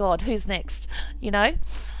 oh, thank God, who's next, And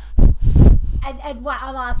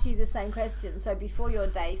I'll ask you the same question. So before your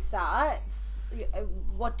day starts,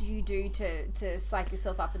 what do you do to psych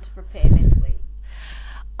yourself up and to prepare mentally?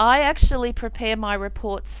 I actually prepare my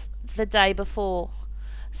reports the day before.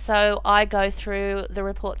 So I go through the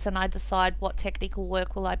reports and I decide what technical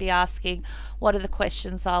work will I be asking, what are the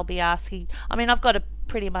questions I'll be asking. I mean, I've got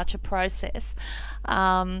pretty much a process.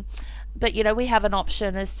 But, we have an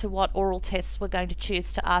option as to what oral tests we're going to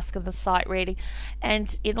choose to ask in the sight reading.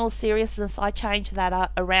 And in all seriousness, I change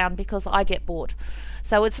that around because I get bored.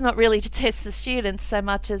 So it's not really to test the students so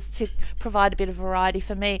much as to provide a bit of variety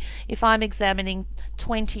for me. If I'm examining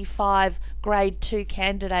 25 grade 2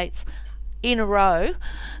 candidates in a row,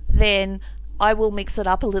 then I will mix it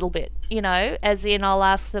up a little bit, as in I'll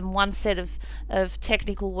ask them one set of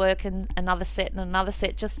technical work and another set,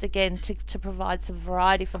 just again to provide some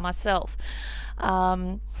variety for myself.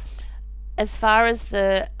 As far as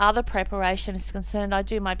the other preparation is concerned, I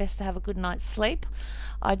do my best to have a good night's sleep.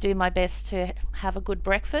 I do my best to have a good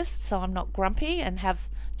breakfast so I'm not grumpy and have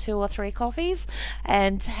 2 or 3 coffees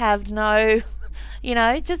and have no,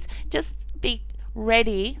 just be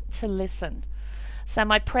ready to listen. So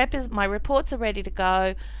my reports are ready to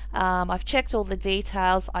go. I've checked all the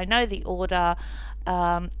details. I know the order.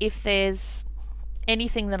 If there's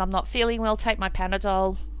anything that I'm not feeling well, take my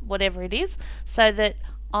Panadol, whatever it is, so that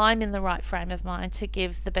I'm in the right frame of mind to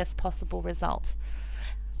give the best possible result.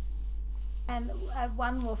 And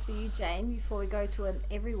one more for you, Jane, before we go to an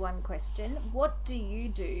everyone question. What do you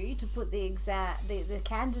do to put the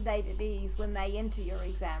candidate at ease when they enter your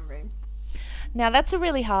exam room? Now, that's a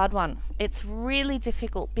really hard one. It's really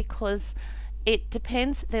difficult because it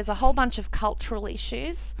depends. There's a whole bunch of cultural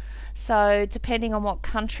issues. So depending on what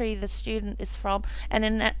country the student is from, and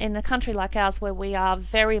in a country like ours where we are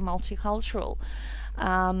very multicultural,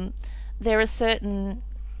 there are certain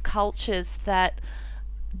cultures that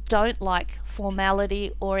don't like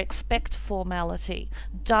formality or expect formality,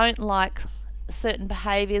 don't like certain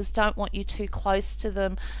behaviours, don't want you too close to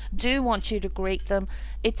them, do want you to greet them.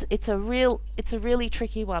 It's a really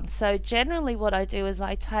tricky one. So generally what I do is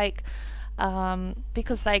I take,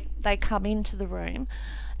 because they come into the room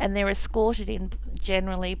and they're escorted in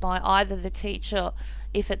generally by either the teacher,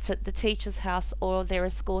 if it's at the teacher's house, or they're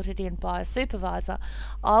escorted in by a supervisor,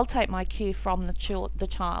 I'll take my cue from the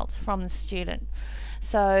child, from the student.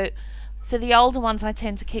 So for the older ones, I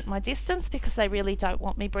tend to keep my distance because they really don't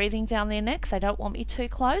want me breathing down their neck. They don't want me too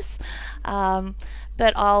close.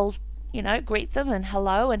 But I'll, greet them and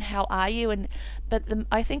hello and how are you? But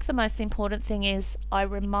I think the most important thing is I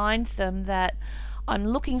remind them that I'm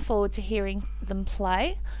looking forward to hearing them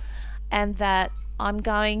play, and that I'm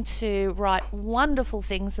going to write wonderful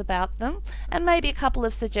things about them and maybe a couple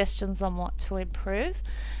of suggestions on what to improve.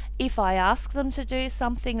 If I ask them to do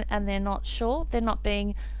something and they're not sure, they're not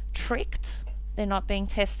being tricked. They're not being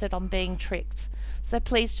tested on being tricked. So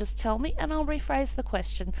please just tell me and I'll rephrase the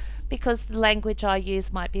question, because the language I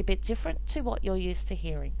use might be a bit different to what you're used to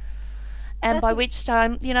hearing. And by which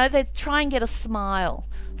time, they try and get a smile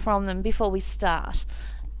from them before we start,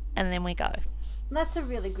 and then we go. That's a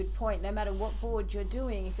really good point. No matter what board you're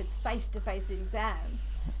doing, if it's face-to-face exams,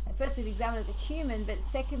 firstly, the examiner's a human, but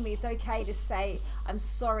secondly, it's okay to say, I'm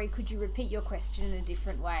sorry, could you repeat your question in a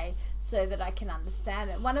different way so that I can understand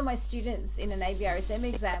it? One of my students in an ABRSM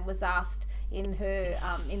exam was asked in her,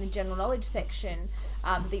 in the general knowledge section,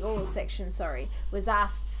 the oral section, was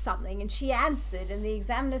asked something and she answered, and the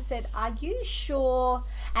examiner said, are you sure?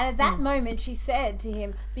 And at that moment she said to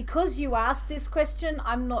him, because you asked this question,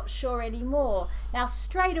 I'm not sure anymore. Now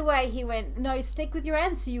straight away he went, no, stick with your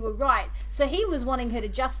answer, you were right. So he was wanting her to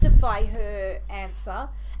justify her answer,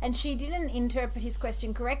 and she didn't interpret his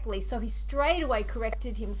question correctly, so he straight away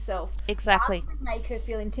corrected himself. Exactly. Rather than make her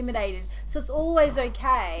feel intimidated. So it's always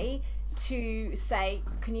okay to say,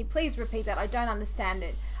 can you please repeat that? I don't understand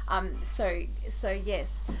it. So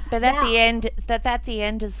yes. But at the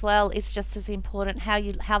end as well is just as important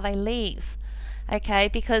how they leave. Okay,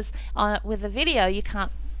 because with a video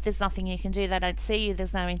there's nothing you can do. They don't see you,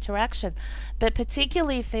 there's no interaction. But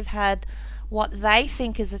particularly if they've had what they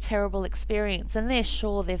think is a terrible experience and they're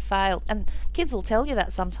sure they've failed, and kids will tell you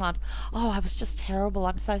that sometimes, oh, I was just terrible,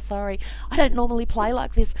 I'm so sorry, I don't normally play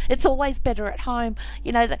like this, it's always better at home.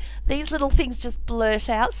 These little things just blurt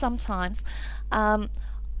out sometimes.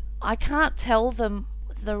 I can't tell them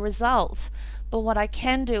the result, but what I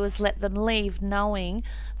can do is let them leave knowing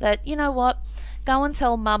that, you know what, go and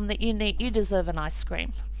tell mum that you deserve an ice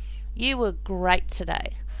cream, you were great today.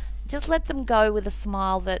 Just let them go with a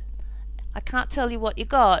smile that, I can't tell you what you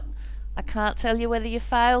got, I can't tell you whether you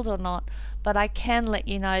failed or not, but I can let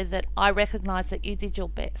you know that I recognise that you did your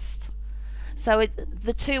best. So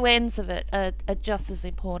the two ends of it are just as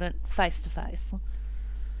important face to face.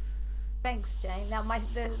 Thanks, Jane. Now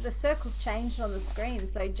the circle's changed on the screen,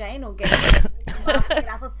 so Jane will get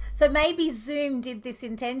so maybe Zoom did this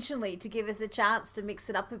intentionally to give us a chance to mix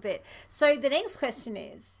it up a bit. So the next question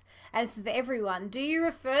is, and this is for everyone, do you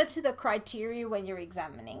refer to the criteria when you're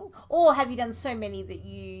examining, or have you done so many that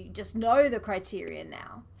you just know the criteria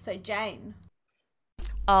now? So Jane.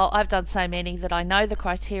 Oh, I've done so many that I know the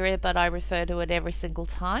criteria, but I refer to it every single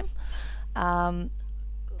time,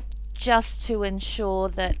 just to ensure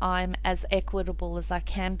that I'm as equitable as I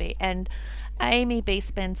can be. And Amy B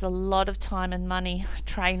spends a lot of time and money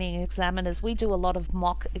training examiners. We do a lot of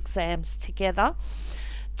mock exams together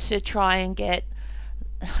to try and get,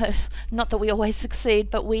 not that we always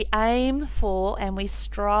succeed, but we aim for and we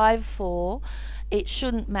strive for, it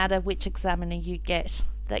shouldn't matter which examiner you get,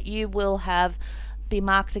 that you will be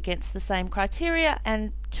marked against the same criteria,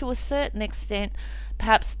 and to a certain extent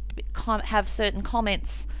perhaps have certain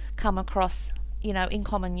comments come across, in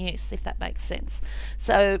common use, if that makes sense.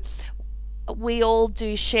 So we all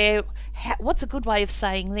do share, what's a good way of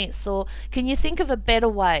saying this, or can you think of a better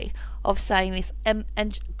way of saying this?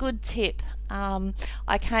 And good tip,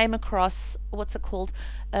 I came across, what's it called,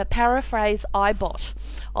 a paraphrase iBot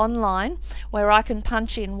online, where I can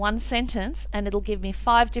punch in one sentence and it'll give me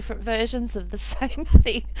 5 different versions of the same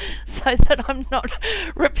thing, so that I'm not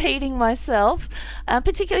repeating myself,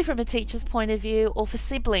 particularly from a teacher's point of view, or for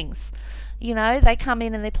siblings. They come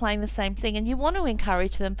in and they're playing the same thing, and you want to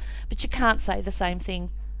encourage them, but you can't say the same thing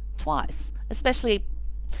twice, especially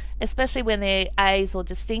when they're A's or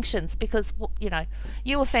distinctions, because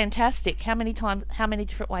you were fantastic. How many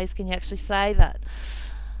different ways can you actually say that?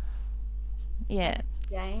 Yeah.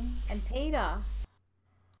 Jane and Peter.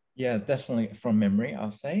 Yeah, definitely from memory,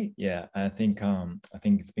 I'll say. Yeah, I think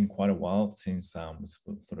it's been quite a while since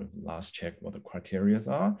sort of last check what the criteria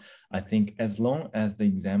are. I think as long as the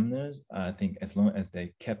examiners, I think as long as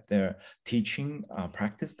they kept their teaching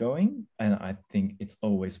practice going, and I think it's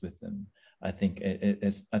always with them. I think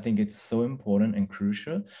I think it's so important and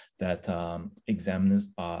crucial that examiners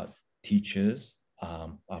are teachers,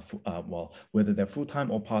 well, whether they're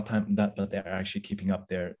full-time or part-time, but they're actually keeping up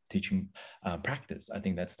their teaching practice. I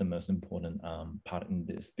think that's the most important part in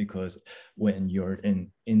this, because when you're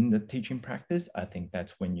in the teaching practice, I think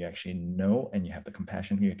that's when you actually know and you have the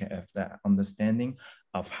compassion, you can have that understanding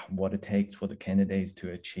of what it takes for the candidates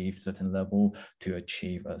to achieve certain level, to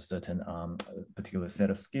achieve a certain particular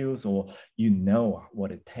set of skills, or you know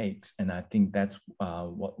what it takes. And I think that's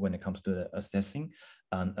what, when it comes to assessing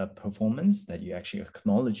a performance, that you actually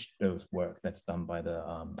acknowledge those work that's done by the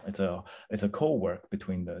it's a co-work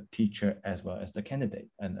between the teacher as well as the candidate,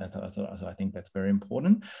 and so I think that's very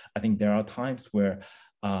important. I think there are times where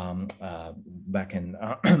back in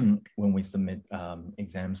when we submit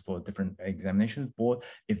exams for different examinations board,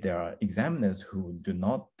 if there are examiners who do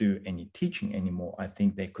not do any teaching anymore, I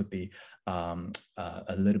think they could be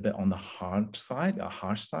a little bit on the harsh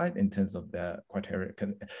side in terms of the criteria,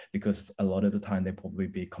 because a lot of the time they probably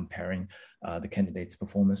be comparing the candidate's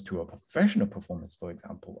performance to a professional performance, for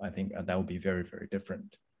example. I think that would be very, very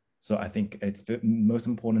different. So I think it's the most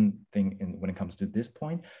important thing when it comes to this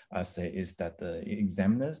point, I say, is that the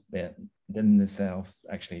examiners, themselves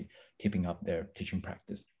actually keeping up their teaching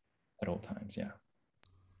practice at all times. Yeah.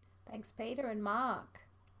 Thanks, Peter. And Mark?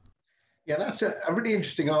 Yeah, that's a really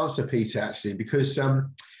interesting answer, Peter, actually, because there's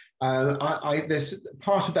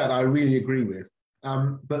part of that I really agree with.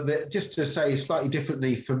 But just to say slightly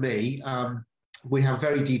differently for me, we have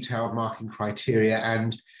very detailed marking criteria,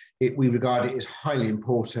 and we regard it as highly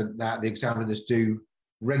important that the examiners do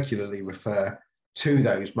regularly refer to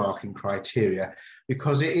those marking criteria,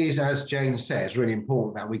 because it is, as Jane says, really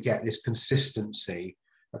important that we get this consistency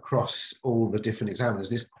across all the different examiners.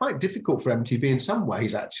 And it's quite difficult for MTB in some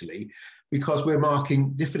ways, actually, because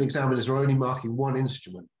different examiners are only marking one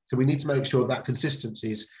instrument. So we need to make sure that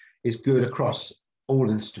consistency is good across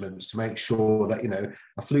all instruments, to make sure that, you know,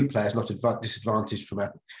 a flute player is not disadvantaged from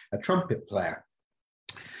a trumpet player.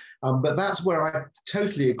 But that's where I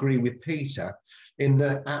totally agree with Peter, in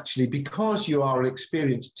that actually, because you are an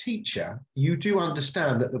experienced teacher, you do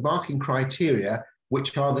understand that the marking criteria,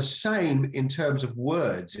 which are the same in terms of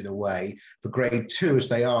words in a way for grade 2 as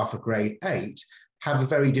they are for grade 8, have a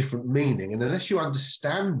very different meaning. And unless you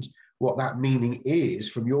understand what that meaning is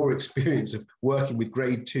from your experience of working with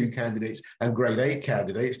grade 2 candidates and grade 8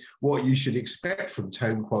 candidates, what you should expect from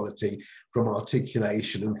tone quality, from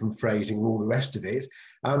articulation and from phrasing and all the rest of it,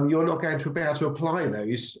 you're not going to be able to apply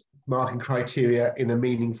those marking criteria in a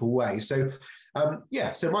meaningful way. So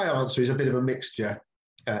yeah, so my answer is a bit of a mixture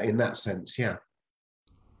in that sense. Yeah.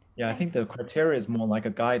 Yeah, I think the criteria is more like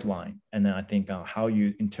a guideline, and then I think how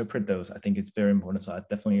you interpret those, I think it's very important. So I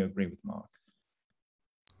definitely agree with Mark.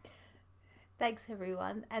 Thanks,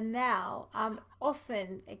 everyone. And now,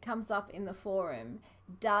 often it comes up in the forum,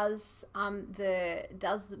 does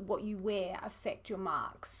what you wear affect your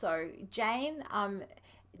marks? So Jane,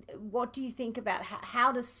 what do you think about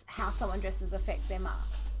how someone dresses affect their mark?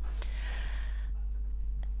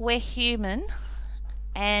 We're human,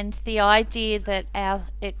 and the idea that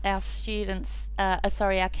our students,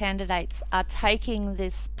 our candidates are taking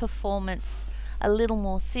this performance a little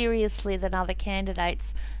more seriously than other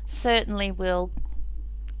candidates certainly will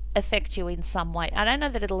affect you in some way. I don't know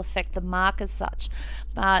that it'll affect the mark as such,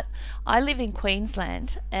 but I live in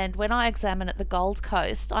Queensland, and when I examine at the Gold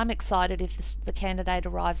Coast, I'm excited if the candidate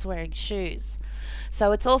arrives wearing shoes.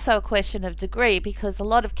 So it's also a question of degree, because a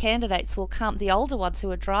lot of candidates will come, the older ones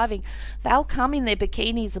who are driving, they'll come in their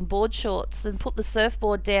bikinis and board shorts and put the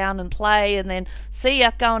surfboard down and play, and then see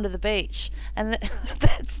ya going to the beach. And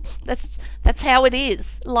that's how it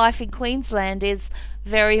is. Life in Queensland is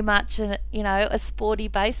very much a sporty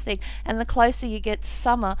based thing. And the closer you get to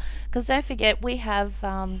summer, because don't forget we have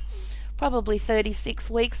probably 36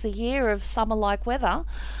 weeks a year of summer like weather,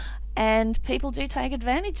 and people do take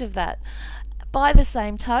advantage of that. By the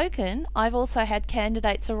same token, I've also had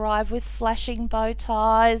candidates arrive with flashing bow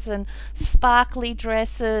ties and sparkly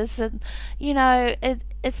dresses, and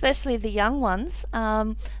especially the young ones,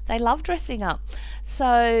 they love dressing up.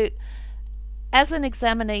 So as an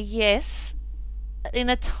examiner, yes, in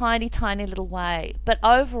a tiny little way, but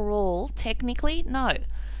overall, technically, no,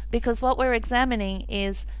 because what we're examining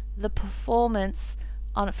is the performance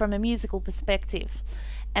from a musical perspective.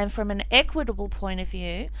 And from an equitable point of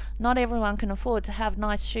view, not everyone can afford to have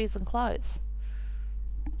nice shoes and clothes.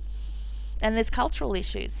 And there's cultural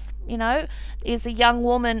issues. You know, is a young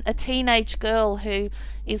woman, a teenage girl who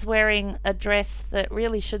is wearing a dress that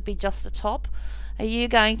really should be just a top, are you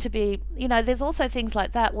going to be, you know, there's also things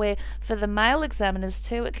like that where for the male examiners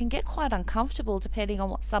too, it can get quite uncomfortable depending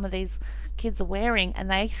on what some of these kids are wearing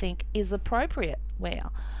and they think is appropriate wear.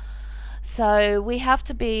 So we have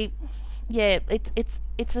to be, yeah,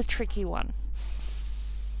 it's a tricky one.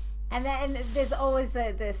 And there's always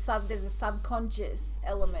there's a subconscious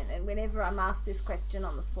element, and whenever I'm asked this question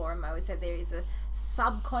on the forum, I always say there is a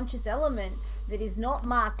subconscious element that is not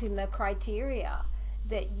marked in the criteria,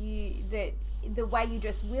 that the way you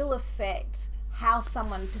dress will affect how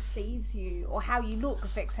someone perceives you, or how you look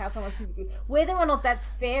affects how someone perceives you, whether or not that's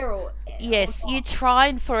fair or yes, you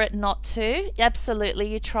try for it not to. Absolutely,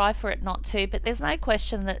 you try for it not to, but there's no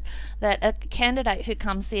question that a candidate who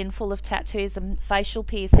comes in full of tattoos and facial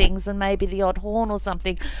piercings and maybe the odd horn or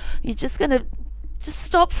something, you're just going to just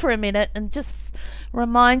stop for a minute and just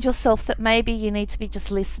remind yourself that maybe you need to be just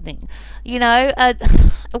listening. You know,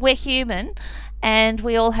 we're human and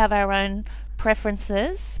we all have our own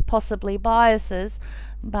preferences, possibly biases,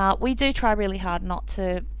 but we do try really hard not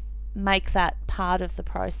to make that part of the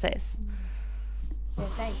process. Yeah,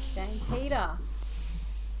 thanks, Jane. Peter?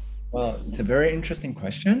 Well, it's a very interesting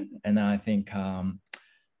question, and I think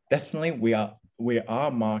definitely we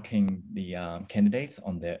are marking the candidates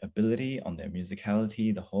on their ability, on their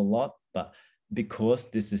musicality, the whole lot. But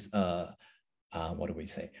because this is what do we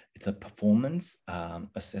say? It's a performance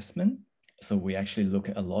assessment. So we actually look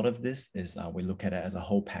at a lot of this is we look at it as a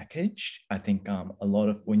whole package. I think a lot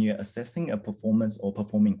of when you're assessing a performance or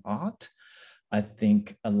performing art, I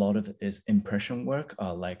think a lot of it is impression work.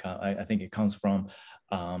 I think it comes from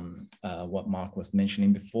what Mark was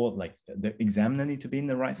mentioning before, like the examiner need to be in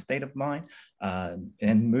the right state of mind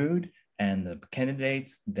and mood, and the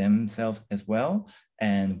candidates themselves as well.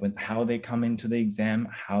 And with how they come into the exam,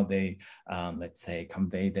 how they, let's say,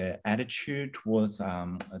 convey their attitude towards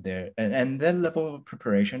their level of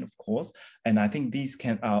preparation, of course. And I think these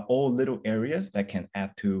are all little areas that can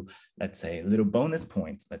add to, let's say, little bonus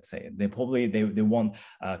points. Let's say they won't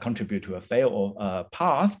contribute to a fail or a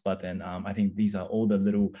pass, but then I think these are all the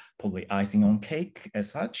little probably icing on cake as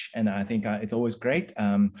such. And I think it's always great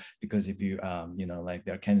because if you like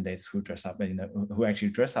there are candidates who dress up, who actually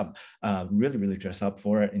dress up, really dress up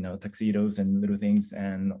for it, tuxedos and little things,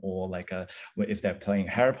 and or like if they're playing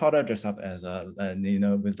Harry Potter, dress up as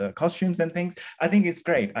with the costumes and things. I think it's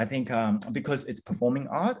great. I think because it's performing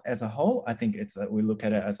art as a whole, I think it's we look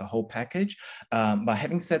at it as a whole package. But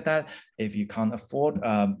having said that, if you can't afford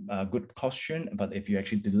a good costume, but if you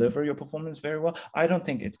actually deliver your performance very well, I don't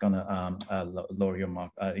think it's gonna lower your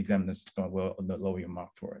mark. Examiners will lower your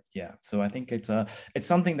mark for it. Yeah. So I think it's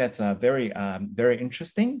something that's very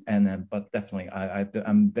interesting, and but definitely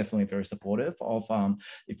I'm definitely very supportive of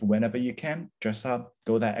if whenever you can dress up,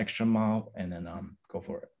 go that extra mile, and then go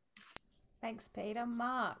for it. Thanks, Peter.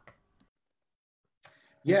 Mark?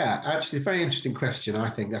 Yeah, actually, very interesting question.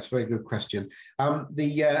 I think that's a very good question.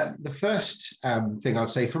 The first thing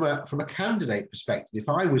I'd say from a candidate perspective, if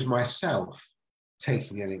I was myself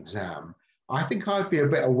taking an exam, I think I'd be a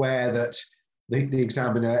bit aware that the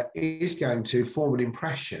examiner is going to form an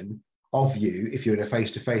impression of you. If you're in a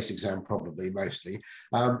face-to-face exam, probably mostly,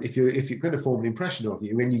 if you're going to form an impression of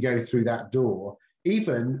you when you go through that door,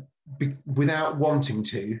 even without wanting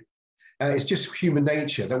to, it's just human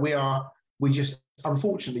nature that we just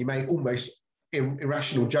unfortunately make almost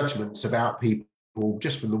irrational judgments about people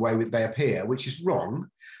just from the way that they appear, which is wrong.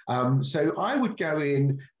 So I would go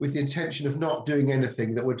in with the intention of not doing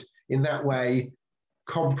anything that would in that way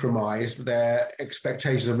compromise their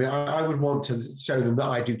expectations of me. I would want to show them that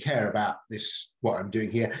I do care about this, what I'm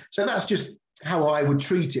doing here. So that's just how I would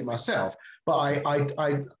treat it myself. But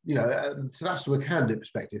so that's from a candidate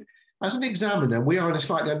perspective. As an examiner, we are in a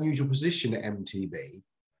slightly unusual position at MTB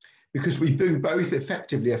because we do both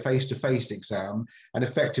effectively a face-to-face exam and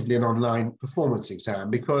effectively an online performance exam,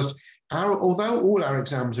 because although all our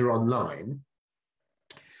exams are online,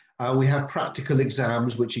 we have practical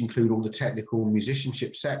exams which include all the technical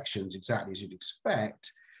musicianship sections, exactly as you'd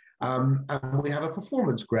expect. And we have a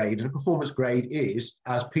performance grade, and a performance grade is,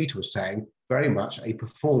 as Peter was saying, very much a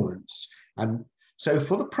performance. And so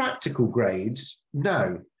for the practical grades,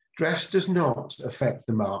 no, dress does not affect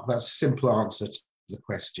the mark. That's a simple answer to the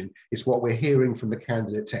question. It's what we're hearing from the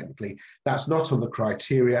candidate technically. That's not on the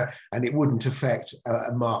criteria, and it wouldn't affect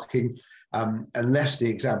marking unless the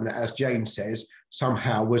examiner, as Jane says,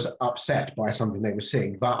 somehow was upset by something they were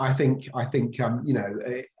seeing. But I think on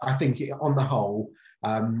the whole,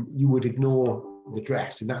 you would ignore the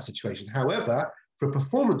dress in that situation. However, for a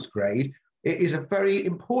performance grade, it is a very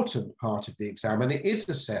important part of the exam, and it is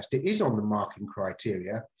assessed, it is on the marking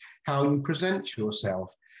criteria, how you present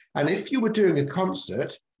yourself. And if you were doing a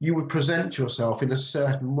concert, you would present yourself in a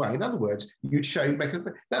certain way. In other words, you'd show,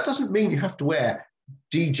 that doesn't mean you have to wear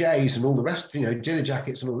DJs and all the rest, dinner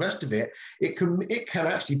jackets and all the rest of it. It can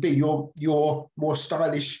actually be your more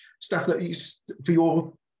stylish stuff that you, for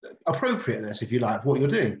your appropriateness, if you like, for what you're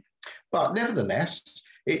doing. But nevertheless,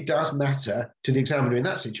 it does matter to the examiner in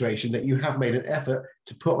that situation that you have made an effort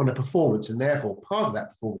to put on a performance, and therefore part of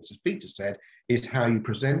that performance, as Peter said, is how you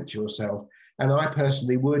present yourself. And I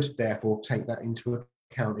personally would therefore take that into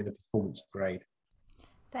account in a performance grade.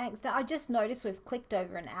 Thanks. Now, I just noticed we've clicked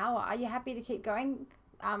over an hour. Are you happy to keep going?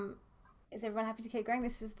 Is everyone happy to keep going?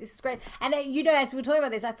 This is great. And as we were talking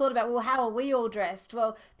about this, I thought about, well, how are we all dressed?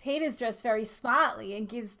 Well, Peter's dressed very smartly and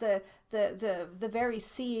gives the very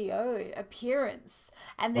CEO appearance.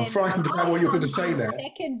 And then I'm frightened about what you're going to say there.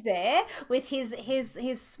 Second there with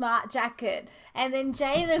his smart jacket. And then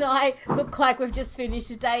Jane and I look like we've just finished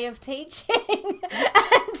a day of teaching.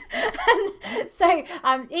 and so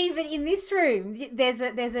even in this room, there's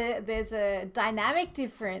a dynamic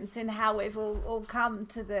difference in how we've all come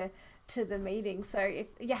to the meeting. So if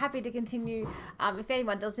you're happy to continue, if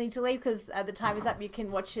anyone does need to leave because the time is up, you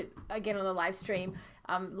can watch it again on the live stream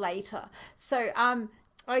later. So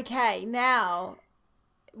okay, now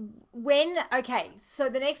so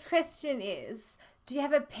the next question is, do you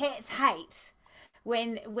have a pet hate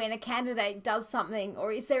when a candidate does something,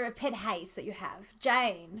 or is there a pet hate that you have?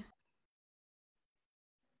 Jane?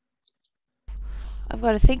 I've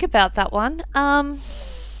got to think about that one. No,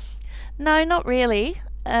 not really.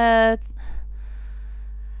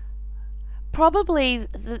 Probably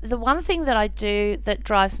the one thing that I do that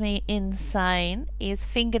drives me insane is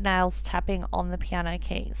fingernails tapping on the piano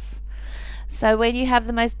keys. So when you have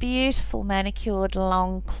the most beautiful manicured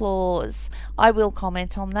long claws, I will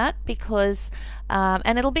comment on that because,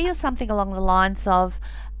 and it'll be something along the lines of,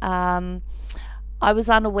 I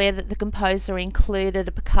was unaware that the composer included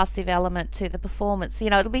a percussive element to the performance.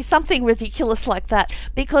 It'll be something ridiculous like that,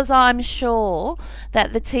 because I'm sure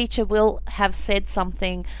that the teacher will have said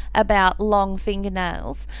something about long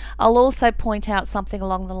fingernails. I'll also point out something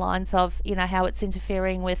along the lines of, how it's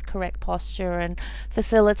interfering with correct posture and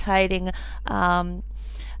facilitating a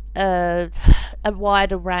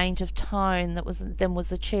wider range of tone than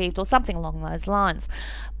was achieved, or something along those lines.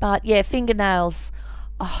 But yeah, fingernails,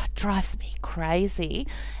 it drives me crazy,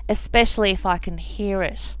 especially if I can hear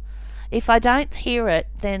it. If I don't hear it,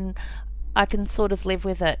 then I can sort of live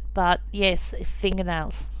with it. But yes,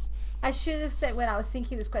 fingernails. I should have said, when I was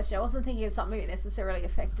thinking of this question, I wasn't thinking of something that necessarily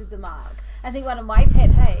affected the mark. I think one of my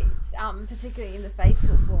pet hates, particularly in the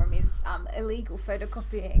Facebook forum, is illegal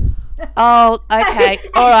photocopying. Oh, okay.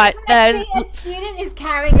 All right. When a student is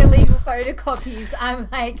carrying illegal photocopies, I'm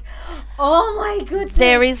like, oh my goodness.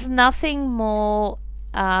 There is nothing more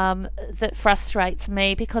that frustrates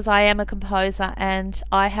me, because I am a composer and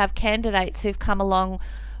I have candidates who've come along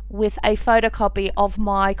with a photocopy of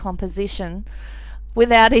my composition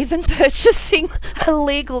without even purchasing a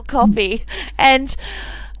legal copy. And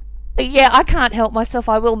yeah, I can't help myself,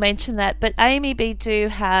 I will mention that. But Amy B do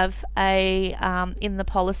have a in the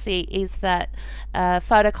policy is that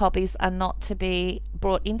photocopies are not to be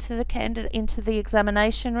brought into the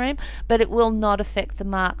examination room, but it will not affect the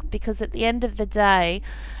mark, because at the end of the day,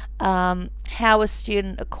 how a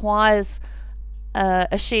student acquires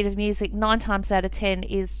a sheet of music 9 times out of 10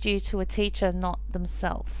 is due to a teacher, not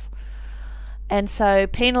themselves. And so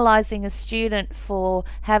penalising a student for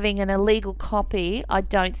having an illegal copy, I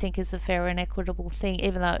don't think is a fair and equitable thing,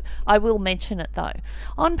 even though I will mention it though.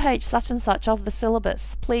 On page such and such of the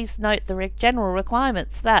syllabus, please note the general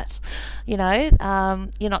requirements that, you're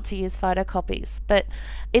not to use photocopies. But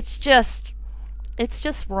it's just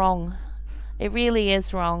wrong. It really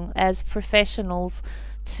is wrong as professionals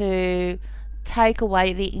to take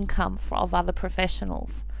away the income of other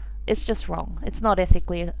professionals. It's just wrong. It's not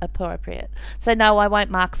ethically appropriate. So no, I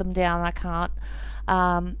won't mark them down. I can't.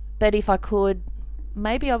 But if I could,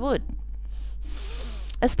 maybe I would.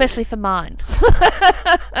 Especially for mine.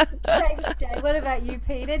 Thanks, Jay. What about you,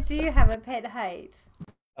 Peter? Do you have a pet hate?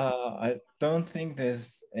 I don't think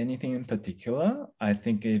there's anything in particular. I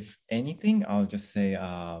think if anything, I'll just say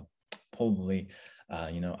probably,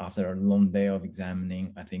 after a long day of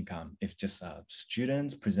examining, I think if just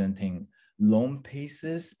students presenting long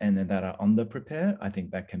pieces and that are underprepared, I think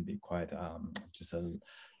that can be quite just a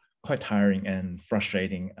quite tiring and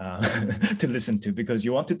frustrating to listen to, because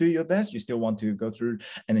you want to do your best, you still want to go through,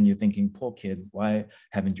 and then you're thinking, poor kid, why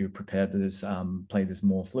haven't you prepared this, play this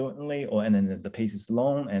more fluently, or and then the pace is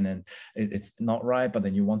long, and then it's not right, but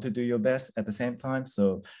then you want to do your best at the same time.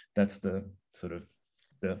 So that's the sort of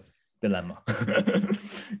the dilemma.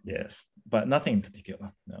 Yes, but nothing in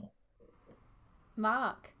particular, no.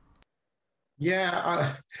 Mark?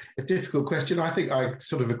 Yeah, a difficult question. I think I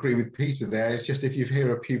sort of agree with Peter there. It's just if you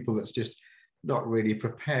hear a pupil that's just not really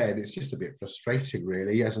prepared, it's just a bit frustrating,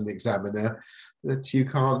 really, as an examiner, that you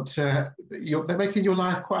can't, they're making your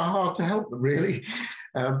life quite hard to help them, really.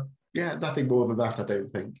 Yeah, nothing more than that, I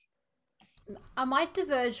don't think. I might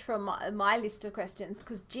diverge from my list of questions,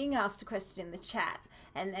 because Jing asked a question in the chat,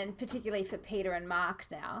 and particularly for Peter and Mark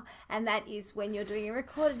now, and that is, when you're doing a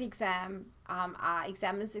recorded exam, are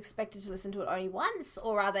examiners expected to listen to it only once,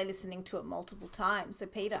 or are they listening to it multiple times? So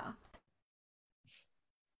Peter.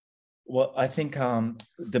 Well, I think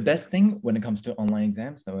the best thing when it comes to online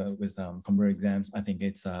exams, with computer exams, I think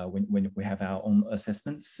it's when we have our own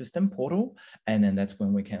assessment system portal, and then that's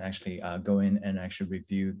when we can actually go in and actually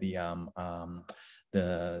review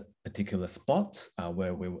the particular spots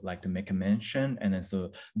where we would like to make a mention. And then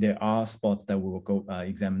so there are spots that we will go,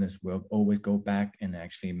 examiners will always go back and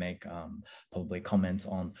actually make probably comments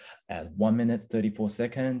on at 1 minute 34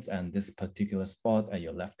 seconds, and this particular spot at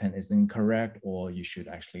your left hand is incorrect, or you should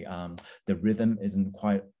actually the rhythm isn't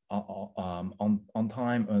quite on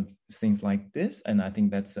time, or things like this. And I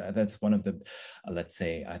think that's one of the I'd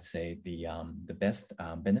say the best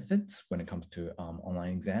benefits when it comes to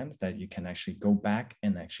online exams, that you can actually go back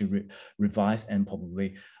and actually revise and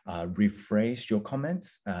probably rephrase your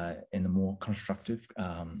comments in a more constructive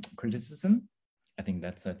criticism. I think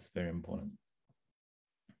that's very important.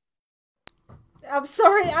 I'm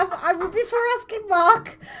sorry, before asking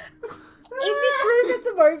Mark, in this room at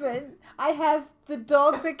the moment, I have the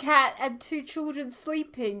dog, the cat, and 2 children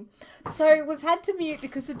sleeping. So we've had to mute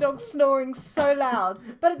because the dog's snoring so loud.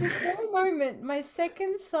 But at this very moment, my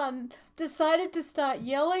second son decided to start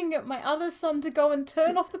yelling at my other son to go and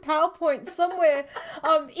turn off the PowerPoint somewhere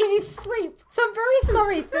in his sleep. So I'm very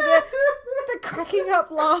sorry for the cracking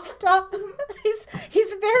up laughter.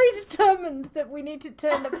 He's very determined that we need to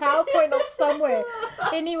turn the PowerPoint off somewhere.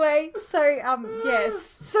 Anyway, so yes.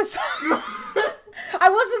 So I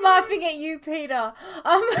wasn't laughing at you, Peter.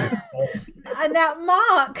 And now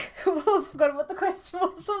Mark, I forgot what the question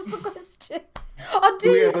was. What was the question? Oh,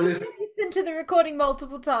 do you listen to the recording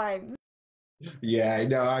multiple times? Yeah,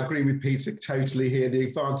 no, I agree with Peter totally here. The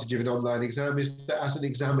advantage of an online exam is that as an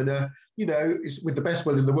examiner, you know, with the best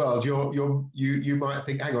will in the world, you might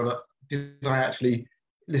think, hang on, did I actually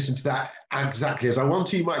listen to that exactly as I want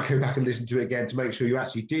to? You might go back and listen to it again to make sure you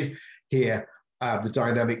actually did hear the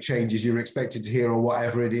dynamic changes you're expected to hear, or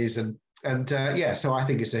whatever it is. And yeah, so I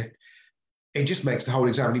think it just makes the whole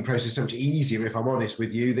examining process so much easier, if I'm honest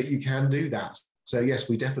with you, that you can do that. So yes,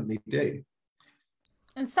 we definitely do.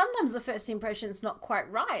 And sometimes the first impression is not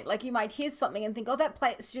quite right. Like, you might hear something and think, oh, that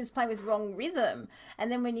student's playing with wrong rhythm.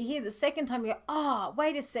 And then when you hear the second time, you go, oh,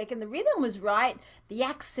 wait a second, the rhythm was right. The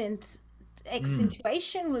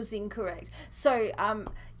accentuation was incorrect. So,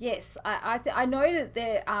 yes, I know that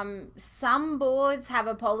there some boards have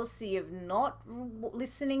a policy of not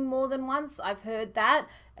listening more than once. I've heard that.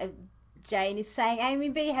 Jane is saying Amy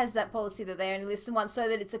B has that policy that they only listen once, so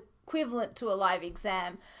that it's equivalent to a live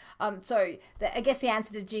exam. So I guess the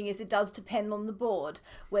answer to Jing is it does depend on the board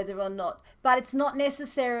whether or not, but it's not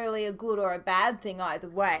necessarily a good or a bad thing either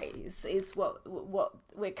way, is what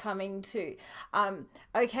we're coming to.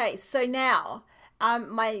 Okay, so now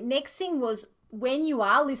my next thing was, when you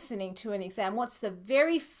are listening to an exam, what's the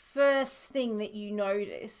very first thing that you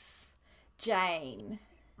notice, Jane?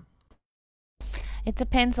 It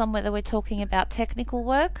depends on whether we're talking about technical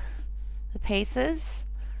work, the pieces,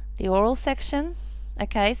 the oral section.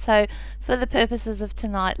 Okay, so for the purposes of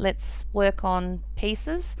tonight, let's work on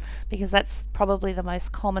pieces, because that's probably the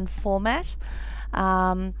most common format.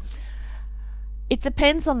 It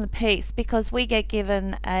depends on the piece, because we get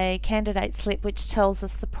given a candidate slip which tells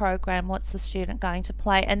us the program, what's the student going to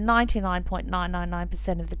play, and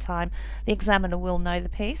 99.999% of the time the examiner will know the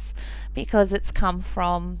piece, because it's come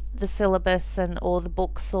from the syllabus or the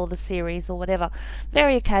books or the series or whatever.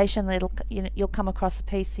 Very occasionally you'll come across a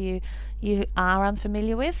piece you are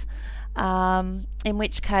unfamiliar with, in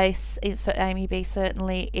which case, for Amy B,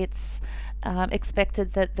 certainly it's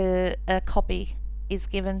expected that a copy is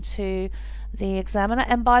given to the examiner.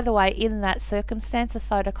 And by the way, in that circumstance, a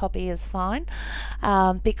photocopy is fine,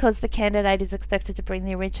 because the candidate is expected to bring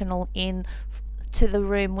the original in to the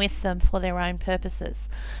room with them for their own purposes.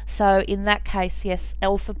 So in that case, yes,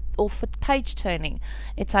 or for page turning,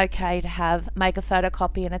 it's okay to make a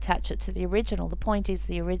photocopy and attach it to the original. The point is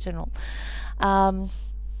the original.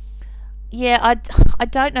 Yeah, I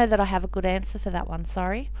don't know that I have a good answer for that one,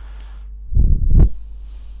 sorry.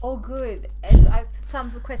 All good. Some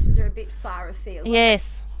of the questions are a bit far afield.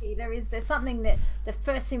 Yes. There's something that the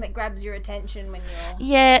first thing that grabs your attention when you're...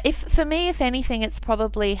 Yeah, for me, if anything, it's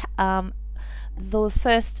probably the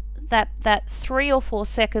first, that 3 or 4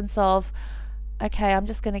 seconds of, okay, I'm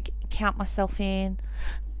just going to count myself in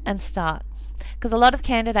and start. Because a lot of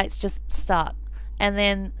candidates just start, and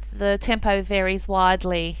then the tempo varies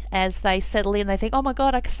widely as they settle in. They think, oh my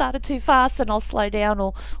God, I started too fast, and I'll slow down,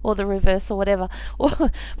 or the reverse, or whatever.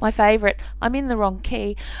 Or my favourite, I'm in the wrong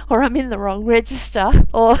key, or I'm in the wrong register,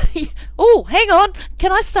 or, oh, hang on,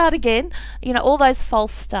 can I start again? You know, all those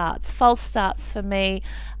false starts. False starts for me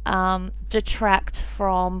detract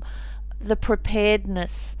from the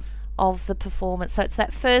preparedness of the performance. So it's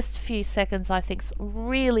that first few seconds I think is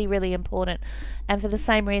really, really important. And for the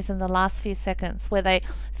same reason, the last few seconds where they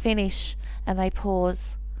finish and they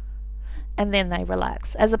pause and then they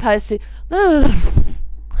relax, as opposed to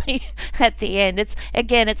at the end.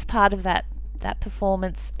 It's part of that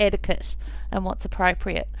performance etiquette and what's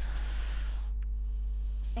appropriate.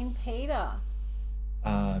 And Peter.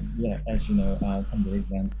 Yeah, as you know, Computer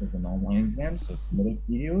Exam is an online exam, so submitted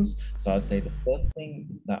videos. So I'll say the first thing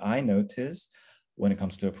that I notice when it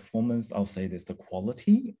comes to a performance, I'll say there's the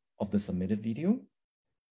quality of the submitted video,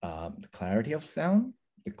 the clarity of sound,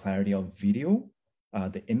 the clarity of video,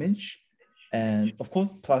 the image, and of course,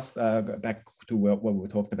 plus back to what we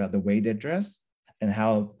talked about, the way they dress and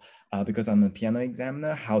how, because I'm a piano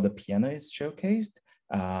examiner, how the piano is showcased.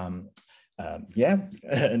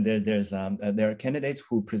 There are candidates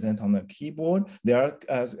who present on a keyboard. There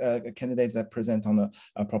are candidates that present on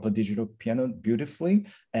a proper digital piano beautifully.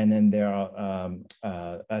 And then there are,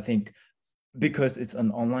 I think, because it's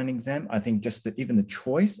an online exam, I think just even the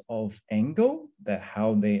choice of angle, that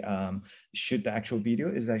how they shoot the actual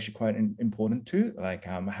video is actually quite important too. Like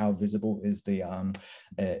how visible is the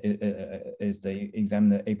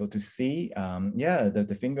examiner able to see?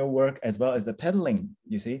 The finger work as well as the pedaling.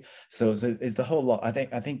 You see, so it's the whole lot. I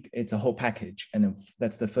think it's a whole package, and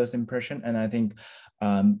that's the first impression. And I think,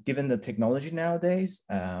 given the technology nowadays,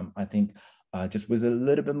 I think. Just with a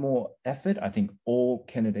little bit more effort, I think all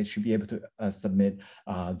candidates should be able to submit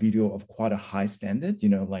video of quite a high standard. You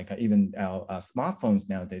know, like even our smartphones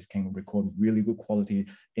nowadays can record really good quality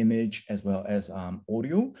image as well as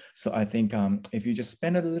audio. So I think if you just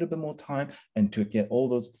spend a little bit more time and to get all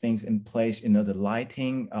those things in place, you know, the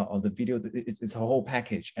lighting of the video, it's a whole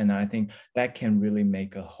package. And I think that can really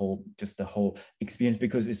make the whole experience,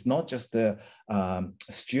 because it's not just the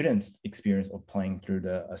students' experience of playing through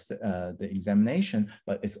the examination,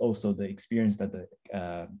 but it's also the experience that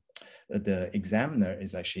the examiner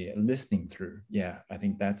is actually listening through. Yeah, I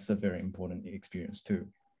think that's a very important experience too.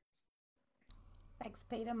 Thanks,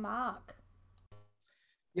 Peter. Mark.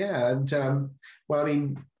 Yeah, and well, I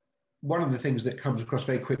mean, one of the things that comes across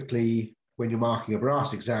very quickly when you're marking a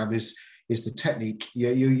brass exam is the technique.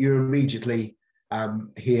 You immediately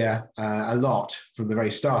hear a lot from the very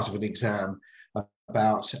start of an exam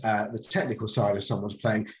about the technical side of someone's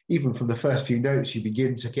playing. Even from the first few notes, you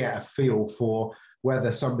begin to get a feel for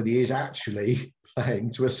whether somebody is actually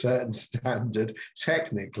playing to a certain standard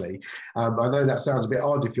technically. I know that sounds a bit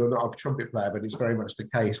odd if you're not a trumpet player, but it's very much the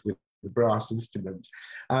case with the brass instrument.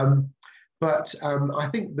 But I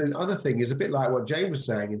think the other thing is a bit like what Jane was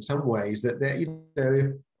saying in some ways, that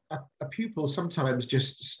a pupil sometimes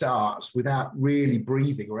just starts without really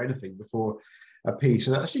breathing or anything before a piece,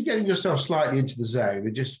 and actually getting yourself slightly into the zone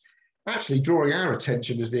and just actually drawing our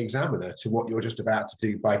attention as the examiner to what you're just about to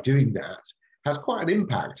do by doing that has quite an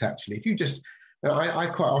impact, actually. If you just, I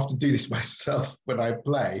quite often do this myself when I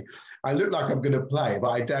play. I look like I'm going to play, but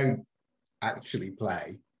I don't actually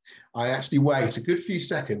play. I actually wait a good few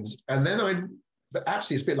seconds, and then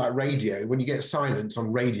actually it's a bit like radio. When you get silence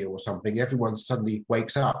on radio or something, everyone suddenly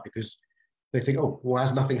wakes up because they think, oh, well,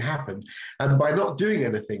 has nothing happened? And by not doing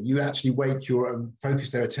anything, you actually focus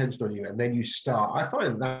their attention on you, and then you start. I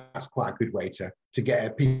find that's quite a good way to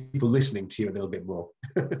get people listening to you a little bit more.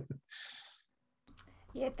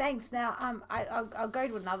 Yeah, thanks. Now, I'll go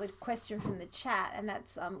to another question from the chat, and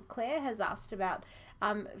that's Claire has asked about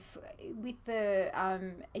with the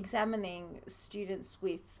examining students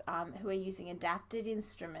with who are using adapted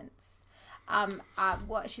instruments.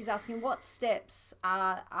 What she's asking, what steps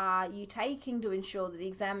are you taking to ensure that the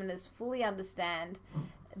examiners fully understand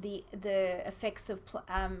the effects of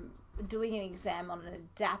doing an exam on an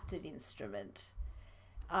adapted instrument?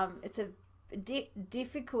 it's a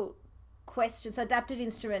difficult question. So adapted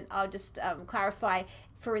instrument, I'll just clarify.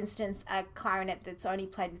 For instance, a clarinet that's only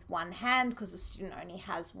played with one hand because the student only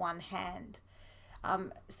has one hand.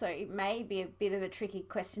 So it may be a bit of a tricky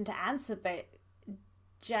question to answer, but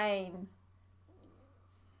Jane.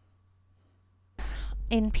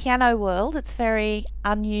 In piano world, it's very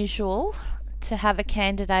unusual to have a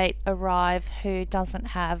candidate arrive who doesn't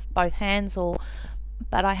have both hands,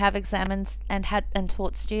 but I have examined and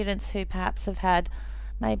taught students who perhaps have had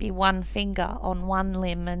maybe one finger on one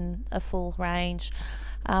limb and a full range.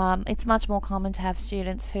 It's much more common to have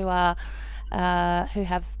students who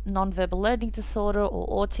have non-verbal learning disorder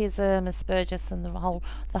or autism, Asperger's, and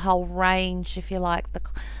the whole range, if you like,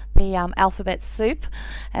 the alphabet soup,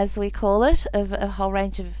 as we call it, of a whole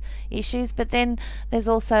range of issues. But then there's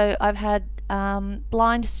also, I've had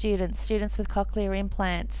blind students with cochlear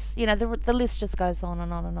implants. You know, the list just goes on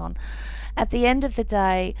and on and on. At the end of the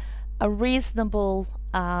day, a reasonable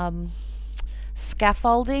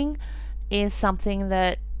scaffolding is something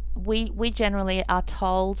that we generally are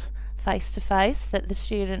told face to face that the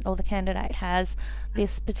student or the candidate has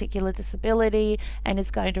this particular disability and is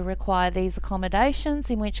going to require these accommodations,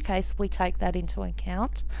 in which case we take that into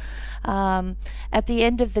account. At the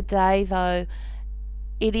end of the day, though,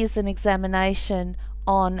 it is an examination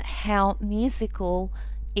on how musical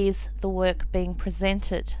is the work being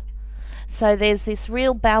presented. So there's this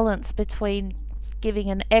real balance between giving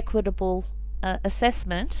an equitable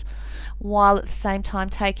assessment while at the same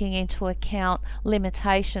time taking into account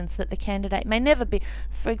limitations that the candidate may never be.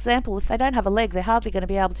 For example, if they don't have a leg, they're hardly going to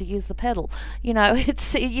be able to use the pedal. You know,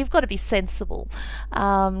 you've got to be sensible.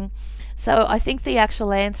 So I think the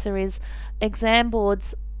actual answer is exam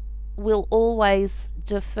boards will always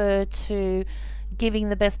defer to giving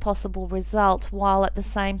the best possible result while at the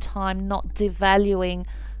same time not devaluing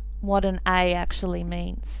what an A actually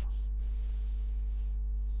means.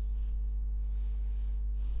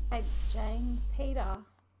 Thanks, Jane. Peter.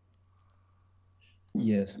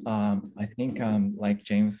 Yes, I think like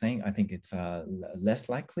Jane was saying, I think it's less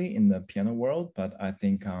likely in the piano world, but I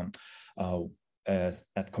think as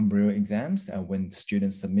at Cambridge exams, when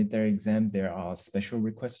students submit their exam, there are special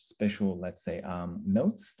requests, special, let's say,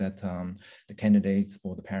 notes that the candidates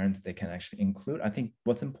or the parents, they can actually include. I think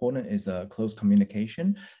what's important is close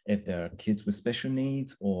communication. If there are kids with special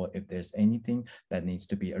needs or if there's anything that needs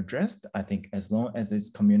to be addressed, I think as long as it's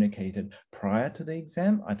communicated prior to the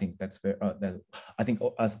exam, I think that's very, I think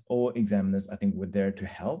as all examiners, I think we're there to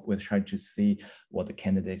help. We're trying to see what the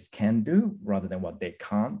candidates can do rather than what they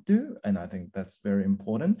can't do. And I think that's very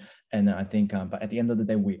important. And I think, but at the end of the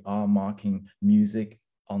day, we are marking music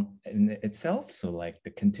in itself. So like the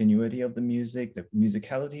continuity of the music, the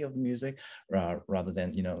musicality of the music, rather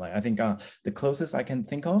than, you know, like I think the closest I can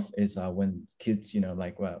think of is when kids, you know,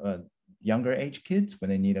 like younger age kids,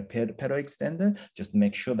 when they need a pedal extender, just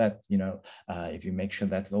make sure that, you know, if you make sure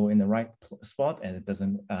that's all in the right spot and it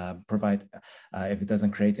doesn't provide, if it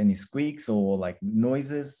doesn't create any squeaks or like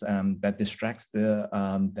noises that distracts the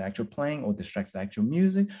actual playing or distracts the actual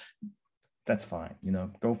music, that's fine, you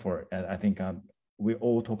know, go for it. And I think we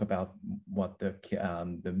all talk about what the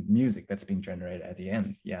music that's being generated at the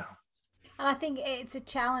end. Yeah. And I think it's a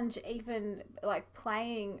challenge, even like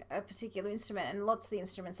playing a particular instrument, and lots of the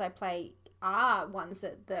instruments I play are ones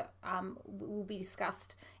that will be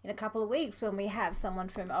discussed in a couple of weeks when we have someone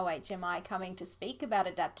from OHMI coming to speak about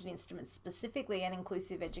adapted instruments specifically and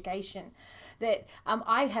inclusive education, that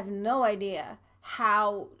I have no idea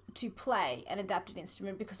how to play an adapted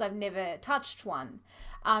instrument because I've never touched one.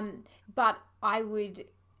 But I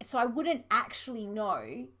wouldn't actually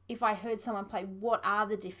know if I heard someone play what are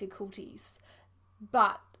the difficulties,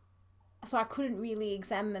 so I couldn't really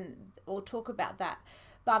examine or talk about that,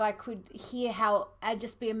 but I could hear I'd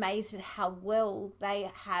just be amazed at how well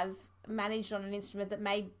they have managed on an instrument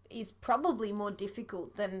that is probably more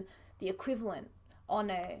difficult than the equivalent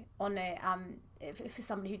for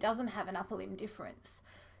somebody who doesn't have an upper limb difference.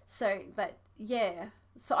 So, but yeah.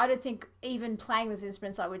 So I don't think even playing those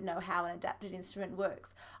instruments, I would know how an adapted instrument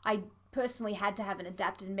works. I personally had to have an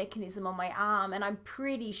adapted mechanism on my arm, and I'm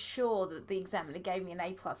pretty sure that the examiner gave me an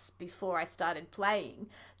A+ before I started playing,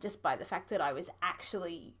 just by the fact that I was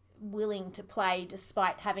actually willing to play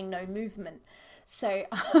despite having no movement. So,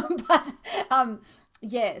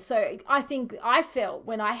 yeah, so I felt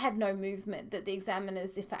when I had no movement that the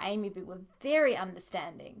examiners for AAMI were very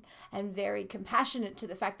understanding and very compassionate to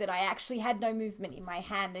the fact that I actually had no movement in my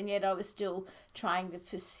hand, and yet I was still trying to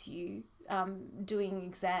pursue doing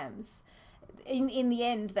exams. In the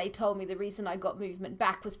end, they told me the reason I got movement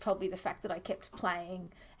back was probably the fact that I kept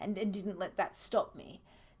playing and didn't let that stop me.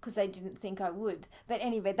 because they didn't think I would. But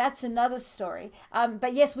anyway, that's another story.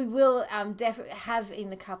 But yes, we will definitely have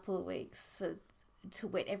in a couple of weeks to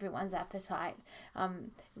whet everyone's appetite.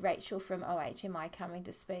 Rachel from OHMI coming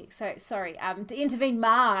to speak. So sorry, to intervene,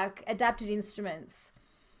 Mark, adapted instruments.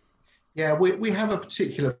 Yeah, we have a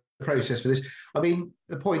particular process for this. I mean,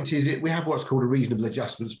 the point is we have what's called a reasonable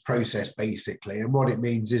adjustments process, basically. And what it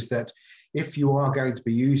means is that if you are going to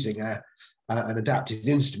be using an adapted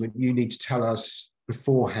instrument, you need to tell us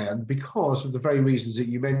beforehand, because of the very reasons that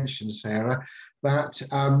you mentioned, Sarah, that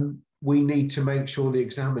we need to make sure the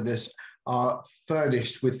examiners are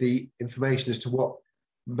furnished with the information as to what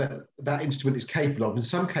that instrument is capable of. In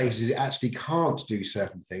some cases, it actually can't do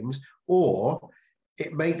certain things, or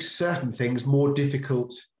it makes certain things more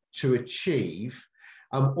difficult to achieve,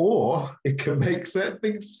 or it can make certain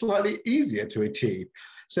things slightly easier to achieve.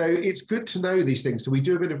 So it's good to know these things. So we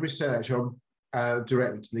do a bit of research on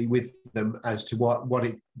directly with them as to what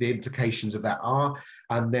the implications of that are,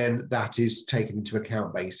 and then that is taken into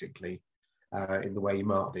account basically in the way you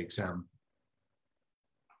mark the exam.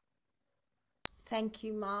 Thank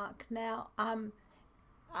you, Mark. Now,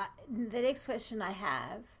 the next question I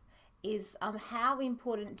have is how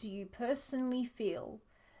important do you personally feel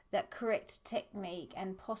that correct technique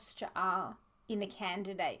and posture are in a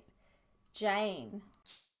candidate? Jane.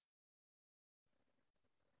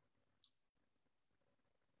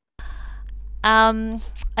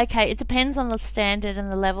 Okay, it depends on the standard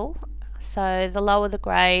and the level. So the lower the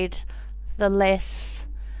grade, the less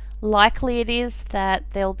likely it is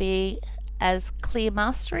that there'll be as clear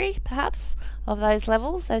mastery, perhaps, of those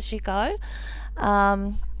levels as you go.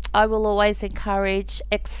 I will always encourage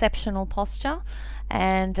exceptional posture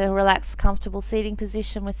and a relaxed, comfortable seating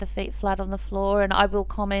position with the feet flat on the floor. And I will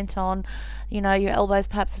comment on, your elbows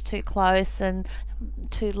perhaps are too close and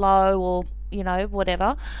too low, or,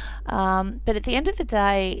 whatever. But at the end of the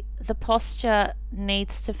day, the posture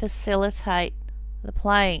needs to facilitate the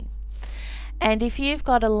playing. And if you've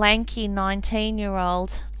got a lanky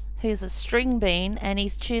 19-year-old who's a string bean and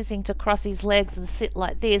he's choosing to cross his legs and sit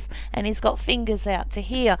like this, and he's got fingers out to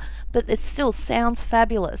here, but it still sounds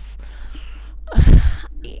fabulous.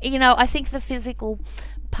 I think the physical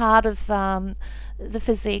part of the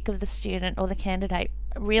physique of the student or the candidate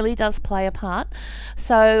really does play a part.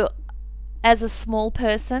 So as a small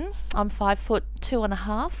person, I'm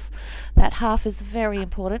 5'2.5". That half is very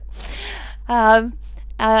important. I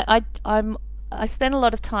spend a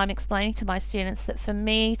lot of time explaining to my students that for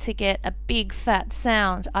me to get a big fat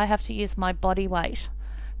sound, I have to use my body weight,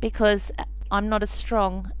 because I'm not as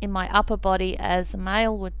strong in my upper body as a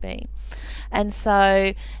male would be. And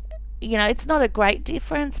so, it's not a great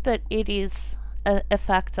difference, but it is a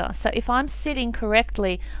factor. So if I'm sitting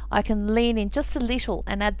correctly, I can lean in just a little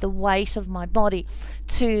and add the weight of my body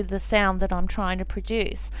to the sound that I'm trying to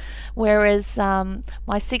produce. Whereas my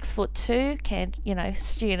 6'2"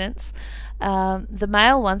 students, the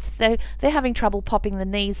male ones, they're having trouble popping the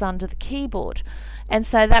knees under the keyboard, and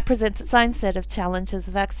so that presents its own set of challenges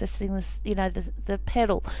of accessing this, the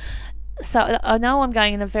pedal. So I know I'm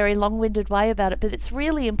going in a very long-winded way about it, but it's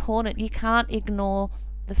really important. You can't ignore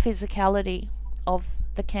the physicality of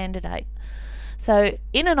the candidate. So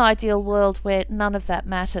in an ideal world where none of that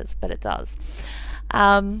matters, but it does,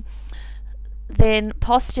 then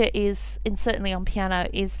posture is, and certainly on piano,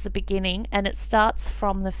 is the beginning, and it starts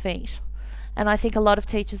from the feet. And I think a lot of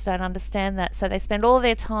teachers don't understand that. So they spend all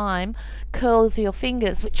their time curl your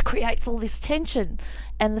fingers, which creates all this tension,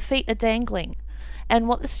 and the feet are dangling. And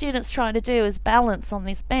what the student's trying to do is balance on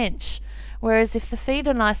this bench. Whereas if the feet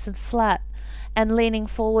are nice and flat and leaning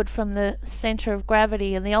forward from the center of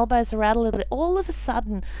gravity and the elbows are out a little bit, all of a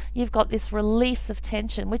sudden you've got this release of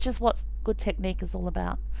tension, which is what good technique is all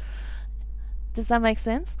about. Does that make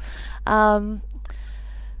sense?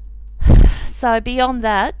 So beyond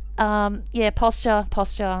that,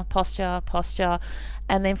 posture,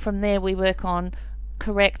 and then from there we work on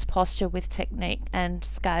correct posture with technique and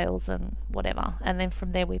scales and whatever, and then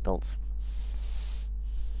from there we build.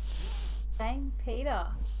 Thank Peter.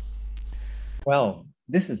 Well,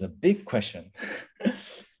 this is a big question.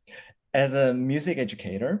 As a music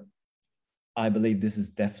educator, I believe this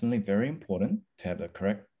is definitely very important to have the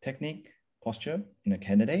correct technique, posture in a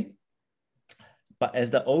candidate. But as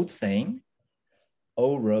the old saying,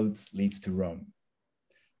 all roads leads to Rome.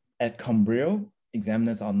 At Cambrio,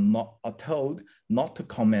 examiners are told not to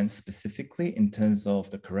comment specifically in terms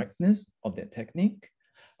of the correctness of their technique.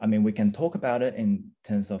 I mean, we can talk about it in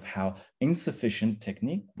terms of how insufficient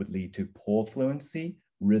technique would lead to poor fluency,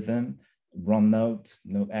 rhythm, wrong notes,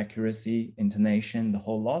 note accuracy, intonation, the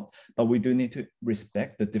whole lot. But we do need to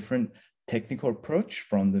respect the different technical approach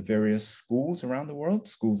from the various schools around the world,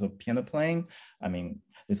 schools of piano playing. I mean,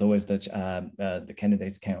 there's always the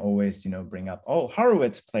candidates can always, bring up, oh,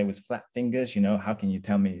 Horowitz play with flat fingers, how can you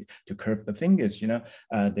tell me to curve the fingers,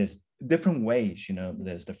 there's different ways,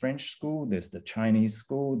 there's the French school, there's the Chinese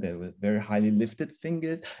school, there were very highly lifted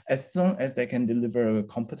fingers. As long as they can deliver a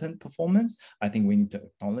competent performance, I think we need to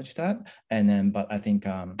acknowledge that. And then, but I think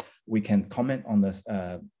we can comment on this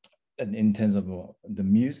in terms of the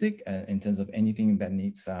music, in terms of anything that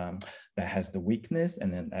needs, that has the weakness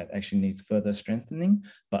and then that actually needs further strengthening.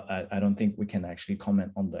 But I don't think we can actually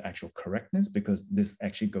comment on the actual correctness, because this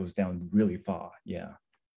actually goes down really far. Yeah.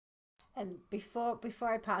 And before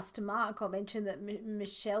I pass to Mark, I'll mention that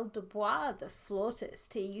Michel Dubois, the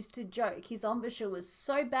flautist, he used to joke his embouchure was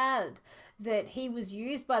so bad that he was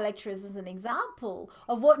used by lecturers as an example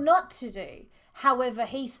of what not to do. However,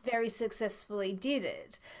 he very successfully did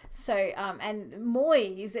it. So, and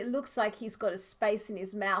Moyes, it looks like he's got a space in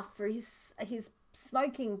his mouth for his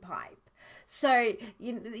smoking pipe. So,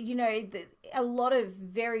 a lot of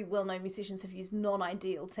very well-known musicians have used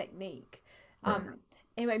non-ideal technique.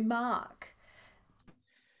 Anyway, Mark.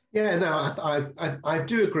 Yeah, no, I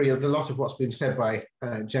do agree with a lot of what's been said by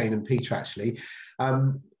Jane and Peter, actually.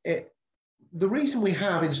 The reason we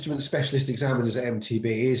have instrument specialist examiners at MTB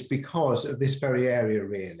is because of this very area,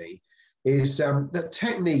 really, is that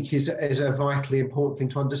technique is a vitally important thing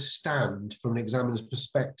to understand from an examiner's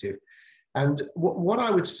perspective. And what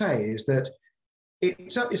I would say is that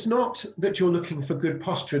it's not that you're looking for good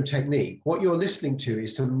posture and technique. What you're listening to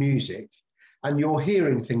is some music, and you're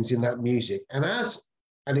hearing things in that music. And as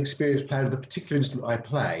an experienced player of the particular instrument I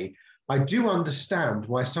play, I do understand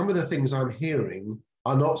why some of the things I'm hearing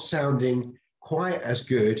are not sounding quite as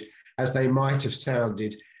good as they might have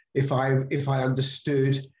sounded if I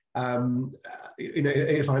understood,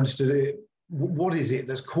 if I understood what is it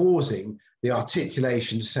that's causing the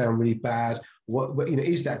articulation to sound really bad. What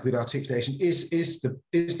is that good articulation? Is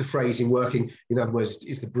the phrasing working? In other words,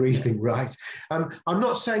 is the breathing right? I'm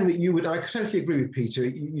not saying that you would. I totally agree with Peter.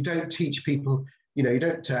 You don't teach people. You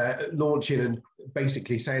don't launch in and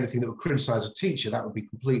basically say anything that would criticize a teacher. That would be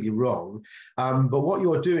completely wrong. But what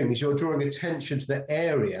you're doing is you're drawing attention to the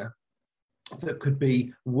area that could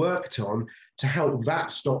be worked on to help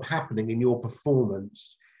that stop happening in your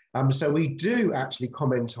performance. So we do actually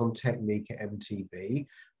comment on technique at MTB,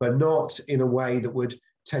 but not in a way that would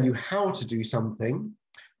tell you how to do something,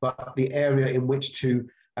 but the area in which to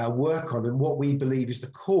work on and what we believe is the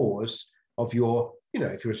cause of your,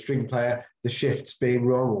 if you're a string player, the shifts being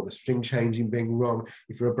wrong or the string changing being wrong.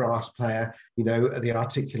 If you're a brass player, the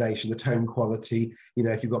articulation, the tone quality,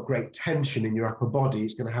 if you've got great tension in your upper body,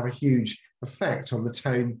 it's going to have a huge effect on the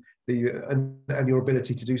tone and your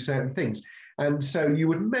ability to do certain things. And so you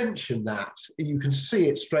would mention that, you can see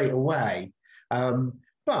it straight away.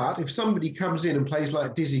 But if somebody comes in and plays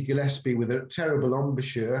like Dizzy Gillespie with a terrible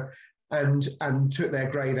embouchure and took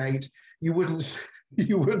their grade 8, you wouldn't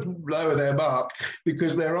lower their mark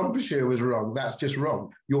because their embouchure was wrong. That's just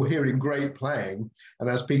wrong. You're hearing great playing. And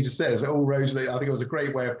as Peter says, all roads lead, I think it was a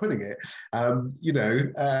great way of putting it.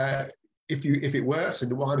 If it works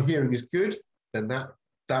and what I'm hearing is good, then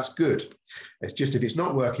that's good. It's just if it's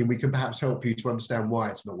not working, we can perhaps help you to understand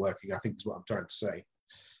why it's not working, I think is what I'm trying to say.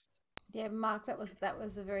 Yeah, Mark, that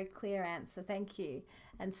was a very clear answer. Thank you.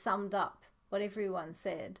 And summed up what everyone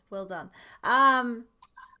said. Well done.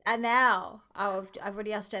 And now I've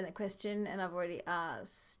already asked Jane that question, and I've already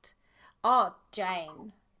asked,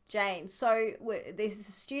 Jane. So there's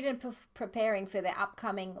a student preparing for their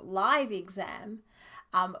upcoming live exam.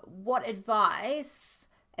 What advice,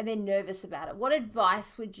 and they're nervous about it, what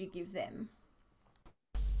advice would you give them?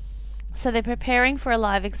 So they're preparing for a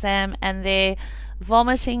live exam and they're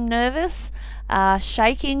vomiting nervous,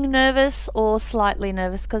 shaking nervous, or slightly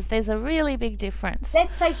nervous, because there's a really big difference.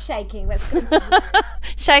 Let's say shaking.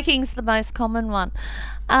 Shaking's the most common one.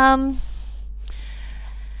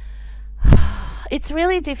 It's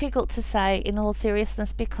really difficult to say, in all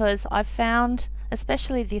seriousness, because I've found,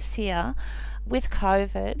 especially this year with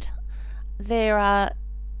COVID, there are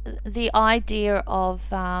the idea of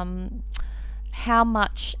how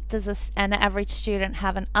much does an average student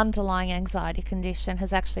have an underlying anxiety condition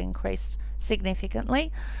has actually increased significantly.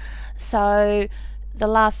 So the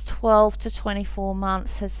last 12 to 24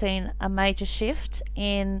 months has seen a major shift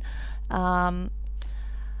in how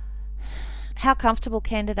comfortable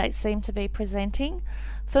candidates seem to be presenting.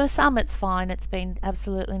 For some it's fine, it's been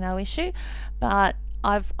absolutely no issue, but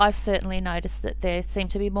I've certainly noticed that there seem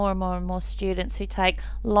to be more and more students who take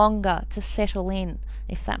longer to settle in,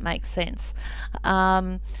 if that makes sense.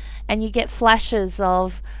 And you get flashes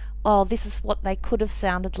of oh, this is what they could have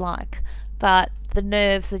sounded like, but the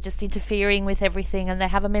nerves are just interfering with everything, and they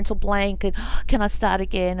have a mental blank, and can I start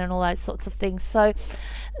again, and all those sorts of things. So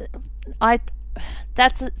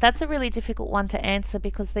that's a really difficult one to answer,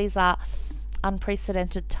 because these are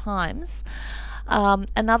unprecedented times.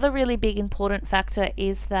 Another really big important factor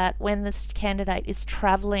is that when this candidate is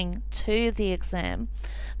travelling to the exam,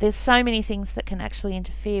 there's so many things that can actually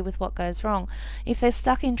interfere with what goes wrong. If they're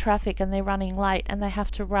stuck in traffic and they're running late and they have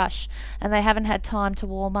to rush and they haven't had time to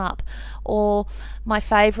warm up, or my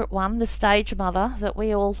favourite one, the stage mother that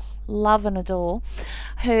we all love and adore,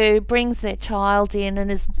 who brings their child in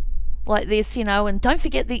and is like this, and don't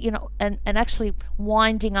forget that, and actually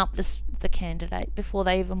winding up the candidate before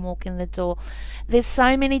they even walk in the door. There's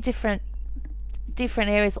so many different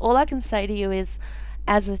areas. All I can say to you is,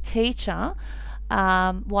 as a teacher,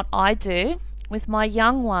 what I do with my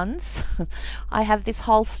young ones, I have this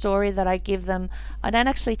whole story that I give them. I don't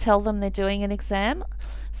actually tell them they're doing an exam.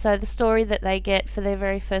 So the story that they get for their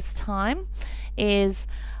very first time is,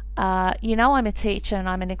 I'm a teacher and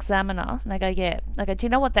I'm an examiner. And they go, yeah. I go, do you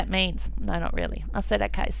know what that means? No, not really. I said,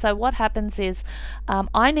 okay. So what happens is,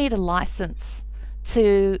 I need a license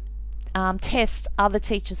to test other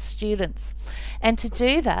teachers' students. And to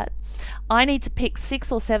do that, I need to pick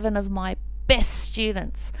 6 or 7 of my best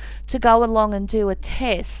students to go along and do a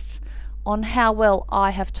test on how well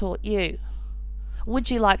I have taught you.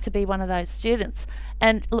 Would you like to be one of those students?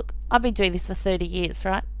 And look, I've been doing this for 30 years,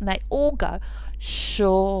 right? And they all go,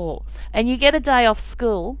 sure. And you get a day off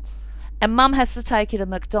school and mum has to take you to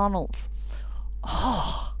McDonald's.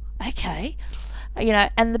 Oh, okay.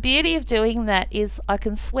 And the beauty of doing that is I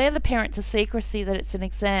can swear the parent to secrecy that it's an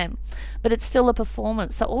exam, but it's still a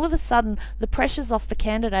performance. So all of a sudden, the pressure's off the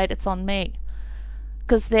candidate, it's on me,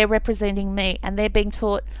 because they're representing me and they're being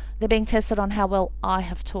tested on how well I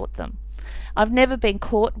have taught them. I've never been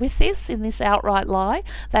caught with in this outright lie.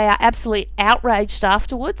 They are absolutely outraged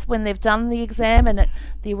afterwards when they've done the exam and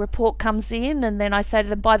the report comes in, and then I say to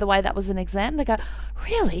them, by the way, that was an exam. They go,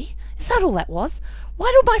 really? Is that all that was?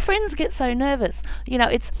 Why do my friends get so nervous?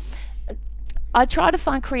 I try to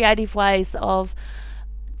find creative ways of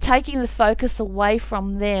taking the focus away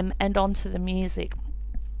from them and onto the music.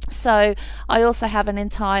 So I also have an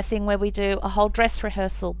entire thing where we do a whole dress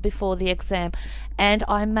rehearsal before the exam, and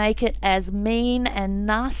I make it as mean and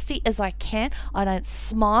nasty as I can. I don't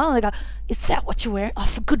smile. I go, is that what you're wearing? Oh,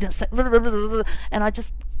 for goodness sake. And I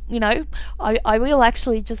just, I will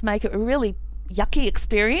actually just make it a really yucky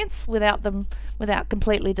experience without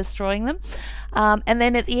completely destroying them. And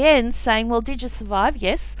then at the end saying, well, did you survive?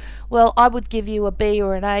 Yes. Well, I would give you a B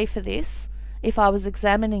or an A for this if I was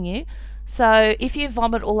examining you. So if you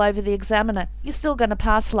vomit all over the examiner, you're still going to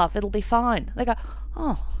pass, love. It'll be fine. They go,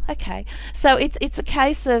 oh, okay. So it's a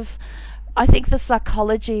case of, I think the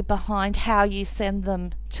psychology behind how you send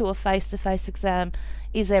them to a face-to-face exam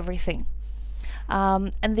is everything.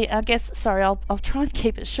 And I guess, sorry, I'll try and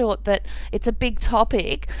keep it short, but it's a big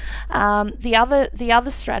topic. The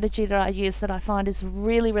other strategy that I use that I find is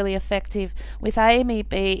really, really effective with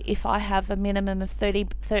AMEB, if I have a minimum of 3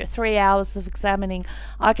 hours of examining,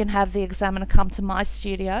 I can have the examiner come to my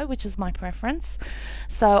studio, which is my preference.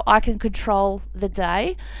 So I can control the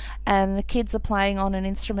day, and the kids are playing on an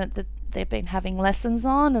instrument that they've been having lessons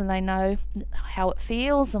on, and they know how it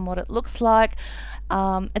feels and what it looks like.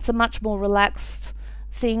 It's a much more relaxed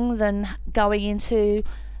thing than going into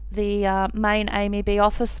the main AMEB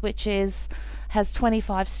office, which has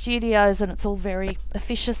 25 studios, and it's all very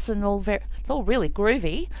officious and it's all really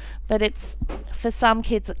groovy, but it's, for some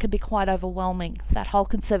kids it can be quite overwhelming, that whole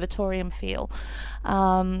conservatorium feel.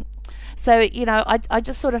 So I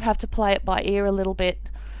just sort of have to play it by ear a little bit.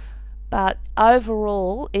 But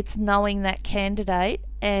overall, it's knowing that candidate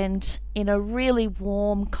and in a really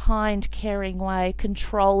warm, kind, caring way,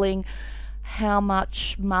 controlling how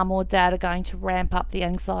much mum or dad are going to ramp up the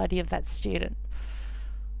anxiety of that student.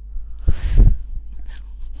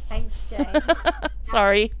 Thanks, Jane.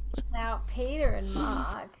 Sorry. Now, Peter and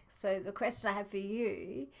Mark, so the question I have for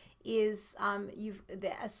you is,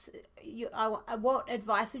 what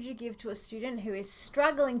advice would you give to a student who is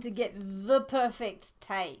struggling to get the perfect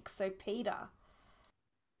take? So, Peter.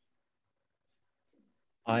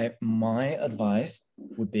 My advice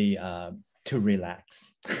would be to relax.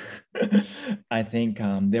 I think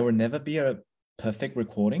there will never be a perfect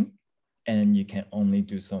recording, and you can only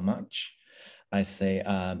do so much. I say,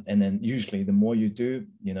 and then usually the more you do,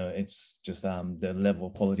 it's just the level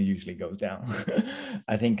of quality usually goes down.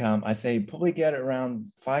 I think I say probably get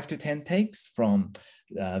around 5 to 10 takes from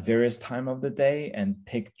various time of the day and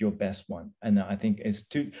pick your best one. And I think it's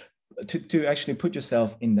to actually put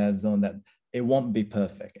yourself in that zone that it won't be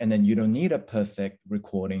perfect. And then you don't need a perfect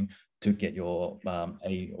recording to get your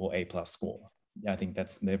A or A+ score. I think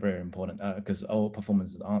that's very, very important because all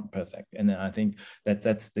performances aren't perfect. And then I think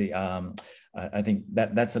that's the I think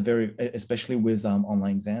that's a very, especially with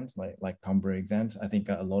online exams like Canberra exams, I think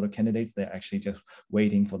a lot of candidates, they're actually just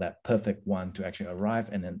waiting for that perfect one to actually arrive,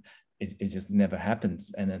 and then it just never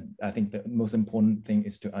happens. And then I think the most important thing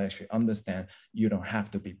is to actually understand you don't have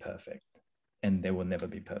to be perfect, and there will never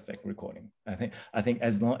be perfect recording. I think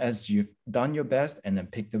as long as you've done your best and then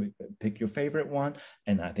pick your favorite one,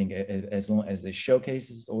 and I think as long as it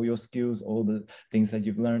showcases all your skills, all the things that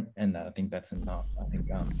you've learned, and I think that's enough. I think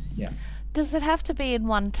yeah. Does it have to be in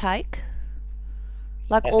one take?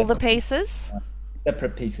 Like all the pieces?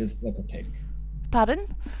 Separate pieces, separate take. Pardon?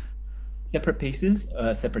 Separate pieces,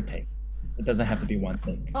 separate take. It doesn't have to be one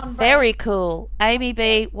take. Very cool. Amy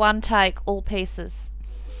B, one take, all pieces.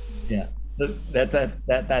 Yeah.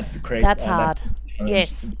 That creates. That's hard.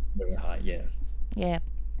 Yes. Very hard. Yes. Yeah.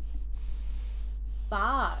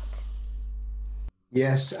 Mark.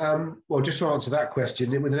 Yes. Well, just to answer that question,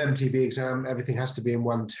 with an MTB exam, everything has to be in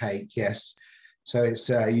one take. Yes. So it's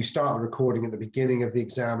you start the recording at the beginning of the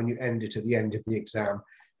exam and you end it at the end of the exam,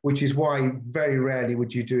 which is why very rarely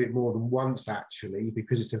would you do it more than once, actually,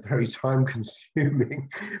 because it's a very time-consuming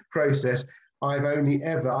process. I've only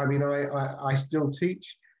ever, I mean, I still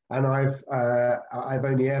teach. And I've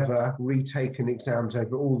only ever retaken exams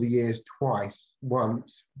over all the years twice.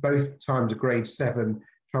 Once, both times a grade 7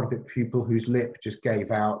 trumpet pupil whose lip just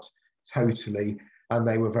gave out totally, and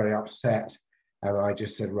they were very upset. And I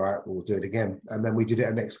just said, right, we'll do it again. And then we did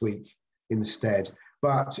it next week instead.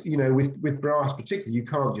 But you know, with brass particularly, you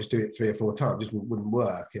can't just do it 3 or 4 times. It just wouldn't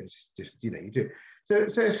work. It's just, you know, you do.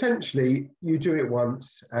 So essentially, you do it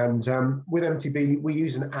once. And with MTB, we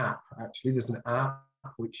use an app. Actually, there's an app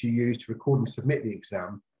which you use to record and submit the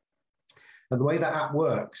exam. And the way that app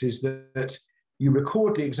works is that you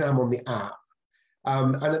record the exam on the app,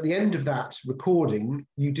 and at the end of that recording,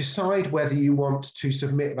 you decide whether you want to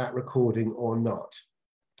submit that recording or not.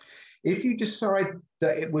 If you decide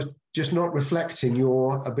that it was just not reflecting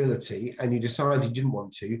your ability and you decide you didn't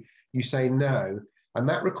want to, you say no, and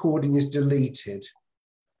that recording is deleted.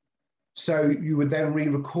 So you would then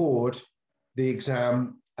re-record the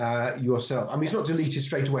exam yourself. I mean, it's not deleted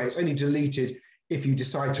straight away. It's only deleted if you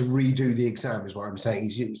decide to redo the exam, is what I'm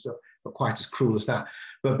saying. It's not quite as cruel as that.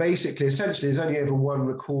 But basically, essentially, there's only ever one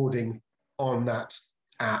recording on that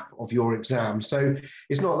app of your exam. So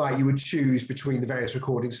it's not like you would choose between the various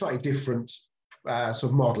recordings, slightly different sort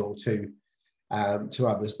of model to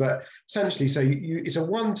others. But essentially, so it's a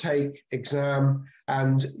one-take exam,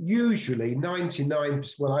 and usually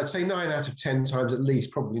 99%, well, I'd say 9 out of 10 times at least,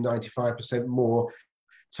 probably 95% more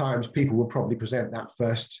times, people will probably present that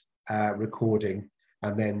first recording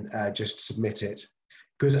and then just submit it.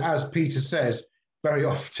 Because as Peter says, very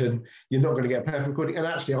often you're not going to get a perfect recording. And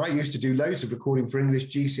actually, I used to do loads of recording for English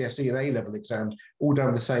GCSE and A-level exams, all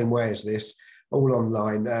done the same way as this, all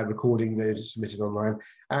online, recording, you know, submitted online.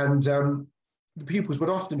 And the pupils would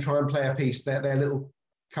often try and play a piece, their little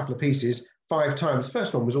couple of pieces, 5 times. The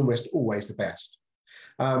first one was almost always the best.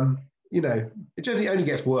 You know, it only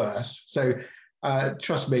gets worse. So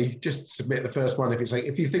trust me, just submit the first one. If it's like,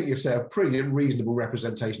 if you think you've set a pretty reasonable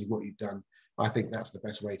representation of what you've done, I think that's the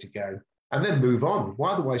best way to go. And then move on.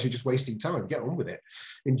 Well, otherwise, you're just wasting time. Get on with it.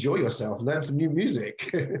 Enjoy yourself. Learn some new music.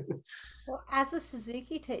 Well, as a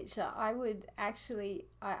Suzuki teacher, I would actually,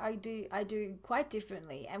 I do quite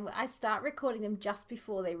differently. And I start recording them just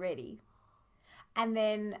before they're ready. And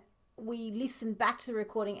then we listen back to the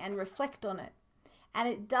recording and reflect on it. And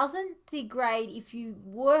it doesn't degrade if you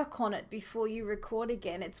work on it before you record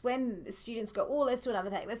again. It's when the students go, oh, let's do another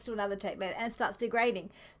take, let's do another take, and it starts degrading.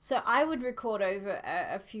 So I would record over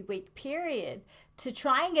a few week period to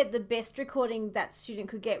try and get the best recording that student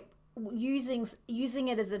could get, using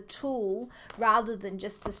it as a tool rather than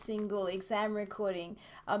just the single exam recording.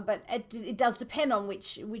 But it does depend on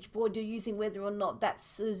which board you're using, whether or not that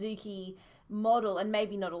Suzuki model, and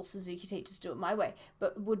maybe not all Suzuki teachers do it my way,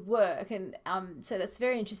 but would work. And so that's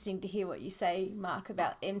very interesting to hear what you say, Mark,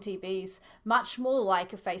 about MTBs, much more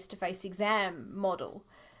like a face-to-face exam model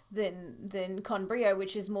than Conbrio,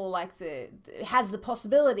 which is more like has the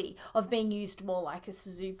possibility of being used more like a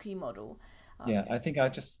Suzuki model. Yeah, I think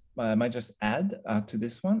I might just add to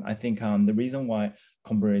this one. I think the reason why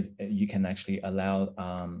Conbrio is you can actually allow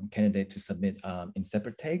candidates to submit in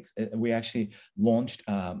separate takes. We actually launched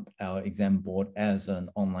our exam board as an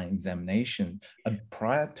online examination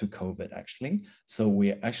prior to COVID, actually. So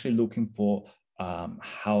we're actually looking for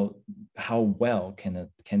how well can a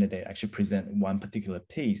candidate actually present one particular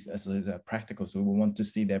piece as a practical. So we want to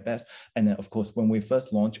see their best. And then of course, when we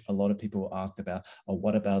first launched, a lot of people asked about,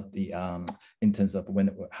 what about the in terms of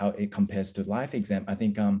how it compares to live exam. I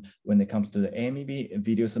think when it comes to the AMEB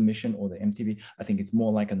video submission or the MTV, I think it's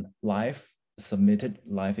more like a submitted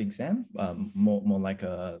live exam, more like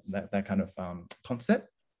that kind of concept.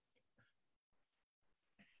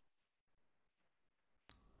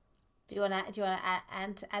 Do you want to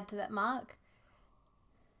add to that, Mark?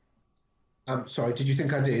 Sorry, did you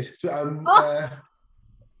think I did?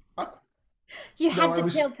 You had the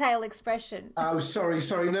telltale expression. Oh, sorry.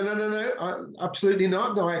 No. Absolutely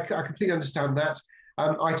not. No, I completely understand that.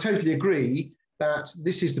 I totally agree that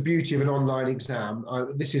this is the beauty of an online exam.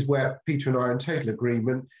 This is where Peter and I are in total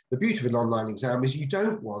agreement. The beauty of an online exam is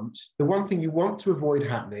the one thing you want to avoid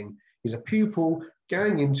happening is a pupil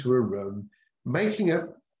going into a room, making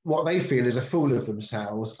what they feel is a fool of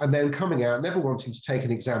themselves, and then coming out never wanting to take an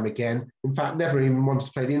exam again. In fact, never even wanting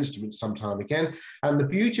to play the instrument sometime again. And the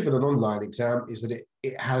beauty of an online exam is that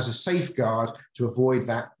it has a safeguard to avoid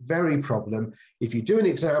that very problem. If you do an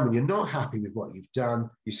exam and you're not happy with what you've done,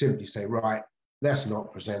 you simply say, right, let's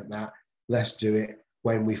not present that. Let's do it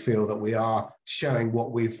when we feel that we are showing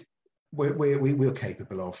what we're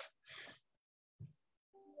capable of.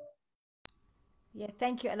 Yeah,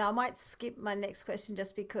 thank you. And I might skip my next question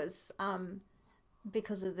just because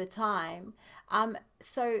of the time.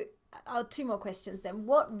 So two more questions then.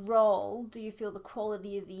 What role do you feel the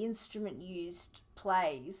quality of the instrument used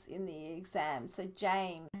plays in the exam? So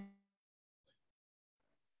Jane.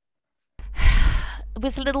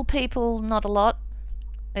 With little people, not a lot.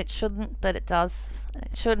 It shouldn't, but it does.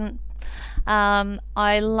 It shouldn't.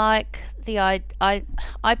 I like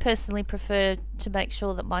I personally prefer to make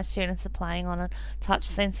sure that my students are playing on a touch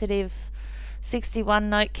sensitive 61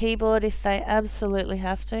 note keyboard if they absolutely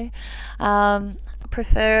have to.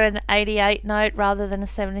 Prefer an 88 note rather than a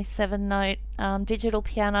 77 note digital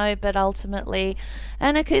piano, but ultimately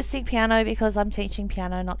an acoustic piano because I'm teaching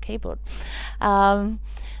piano, not keyboard.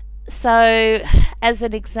 So as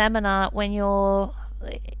an examiner, when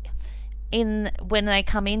they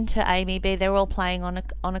come into AMEB, they're all playing on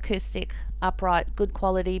acoustic, upright, good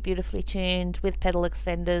quality, beautifully tuned with pedal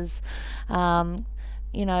extenders,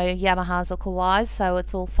 Yamahas or Kawais, so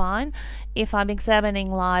it's all fine. If I'm examining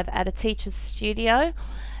live at a teacher's studio,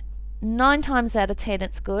 9 times out of 10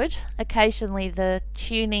 it's good. Occasionally the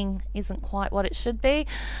tuning isn't quite what it should be,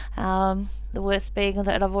 the worst being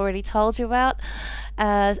that I've already told you about,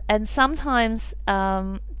 and sometimes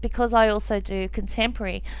because I also do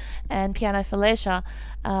contemporary and piano for leisure,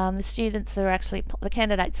 the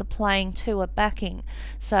candidates are playing to a backing.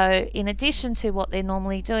 So in addition to what they're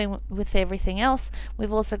normally doing with everything else,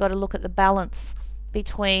 we've also got to look at the balance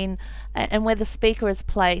between and where the speaker is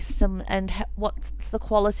placed and what's the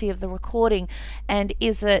quality of the recording, and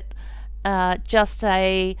is it just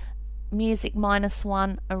a music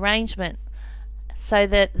 -1 arrangement so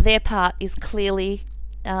that their part is clearly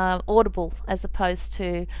audible as opposed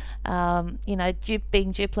to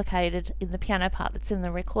being duplicated in the piano part that's in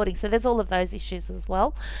the recording. So there's all of those issues as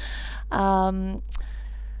well.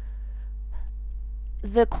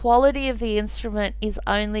 The quality of the instrument is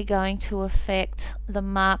only going to affect the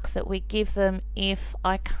mark that we give them if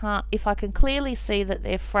I can clearly see that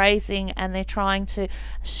they're phrasing and they're trying to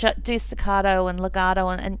do staccato and legato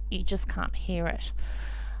and you just can't hear it.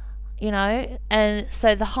 And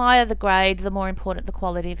so the higher the grade, the more important the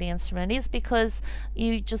quality of the instrument is, because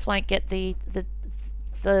you just won't get the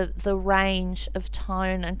range of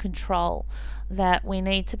tone and control that we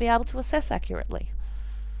need to be able to assess accurately.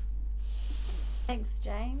 Thanks,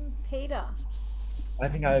 Jane. Peter. I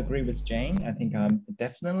think I agree with Jane. I think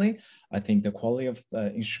definitely, I think the quality of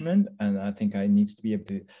the instrument, and I think I needs to be able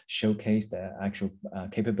to showcase the actual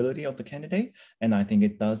capability of the candidate. And I think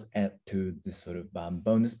it does add to this sort of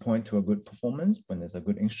bonus point to a good performance when there's a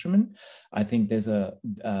good instrument. I think there's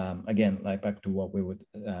again, like back to what we were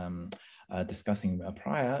discussing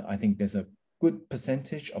prior, I think there's a good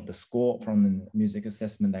percentage of the score from the music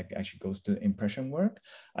assessment that actually goes to impression work.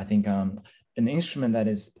 I think an instrument that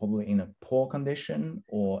is probably in a poor condition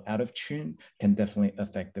or out of tune can definitely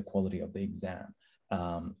affect the quality of the exam.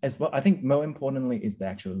 As well, I think more importantly is the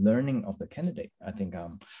actual learning of the candidate. I think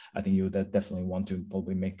you would definitely want to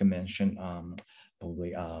probably make a mention,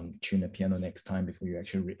 tune the piano next time before you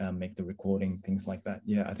actually make the recording, things like that.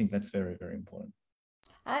 Yeah, I think that's very, very important.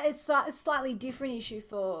 It's a slightly different issue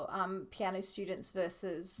for piano students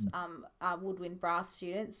versus woodwind brass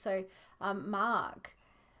students. So, Mark.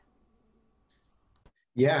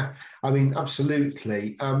 Yeah, I mean,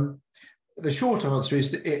 absolutely. the short answer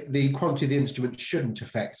is that the quality of the instrument shouldn't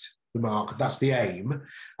affect the mark. That's the aim.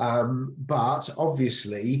 But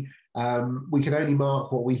obviously, we can only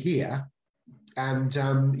mark what we hear. And,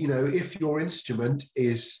 if your instrument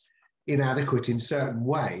is inadequate in certain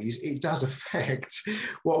ways, it does affect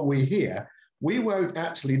what we hear. We won't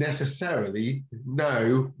actually necessarily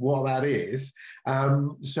know what that is.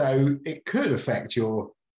 So it could affect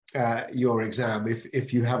your exam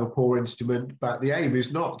if you have a poor instrument, but the aim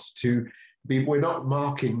is not to be, we're not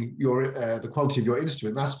marking the quality of your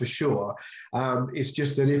instrument, that's for sure. It's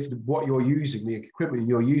just that if what you're using, the equipment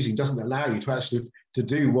you're using doesn't allow you to actually to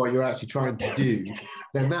do what you're actually trying to do,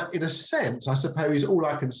 then that, in a sense, I suppose all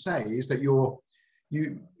I can say is that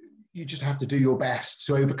you just have to do your best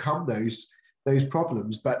to overcome those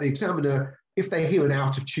problems. But the examiner, if they hear an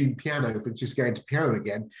out of tune piano, if it's just going to piano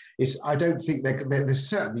again, I don't think there's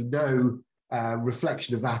certainly no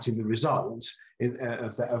reflection of that in the result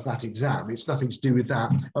of that exam. It's nothing to do with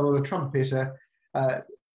that. And on a trumpet, it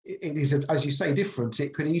is, as you say, different.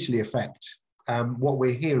 It can easily affect what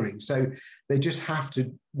we're hearing. So they just have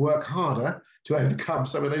to work harder to overcome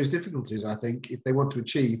some of those difficulties, I think, if they want to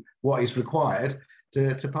achieve what is required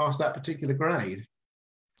to pass that particular grade.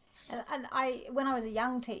 And when I was a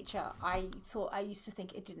young teacher, I used to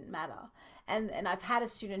think it didn't matter. And I've had a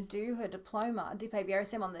student do her diploma,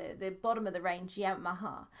 DPBRSM, on the bottom of the range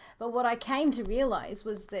Yamaha. But what I came to realize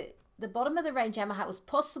was that the bottom of the range Yamaha, was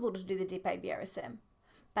possible to do the DPBRSM,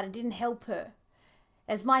 but it didn't help her.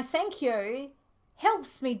 As my Sankyo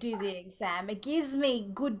helps me do the exam, it gives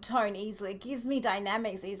me good tone easily, it gives me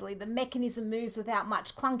dynamics easily, the mechanism moves without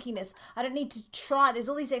much clunkiness. I don't need to try, there's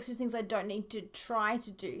all these extra things I don't need to try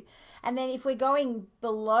to do. And then if we're going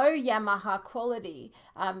below Yamaha quality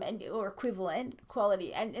or equivalent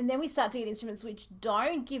quality, and then we start to get instruments which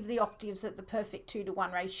don't give the octaves at the perfect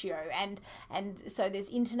 2-to-1 ratio, and so there's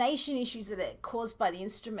intonation issues that are caused by the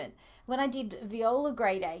instrument. When I did viola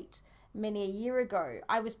grade 8 many a year ago,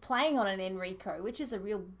 I was playing on an Enrico, which is a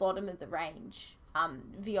real bottom of the range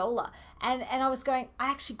viola, and I was going,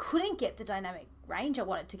 I actually couldn't get the dynamic range I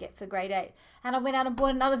wanted to get for grade 8, and I went out and bought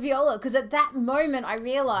another viola, because at that moment I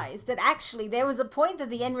realized that actually there was a point that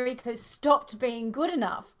the Enrico stopped being good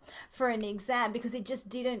enough for an exam, because it just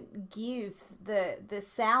didn't give the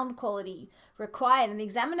sound quality required, and the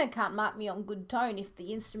examiner can't mark me on good tone if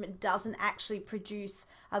the instrument doesn't actually produce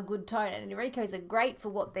a good tone. And Enricos are great for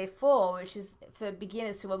what they're for, which is for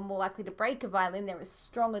beginners who are more likely to break a violin. They're as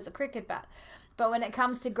strong as a cricket bat. But when it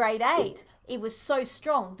comes to grade 8, it was so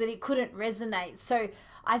strong that it couldn't resonate. So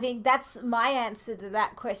I think that's my answer to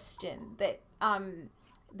that question, that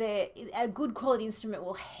a good quality instrument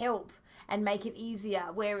will help and make it easier,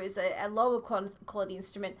 whereas a lower quality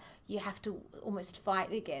instrument you have to almost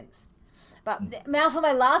fight against. But now for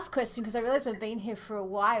my last question, because I realize we've been here for a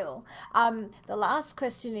while. The last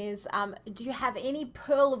question is, do you have any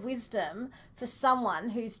pearl of wisdom for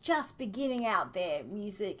someone who's just beginning out their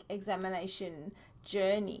music examination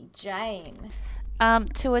journey? Jane?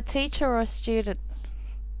 To a teacher or a student?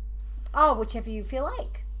 Oh, whichever you feel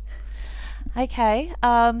like. Okay.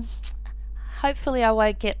 Hopefully I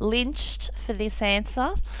won't get lynched for this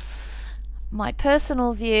answer. My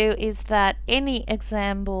personal view is that any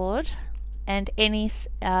exam board and any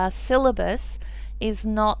syllabus is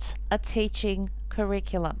not a teaching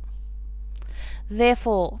curriculum.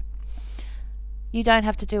 Therefore, you don't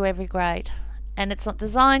have to do every grade, and it's not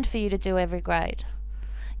designed for you to do every grade.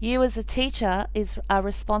 You as a teacher are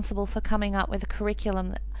responsible for coming up with a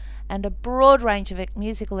curriculum and a broad range of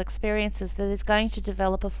musical experiences that is going to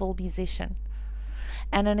develop a full musician.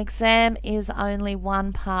 And an exam is only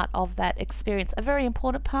one part of that experience, a very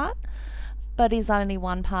important part, but is only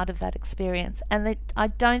one part of that experience. And I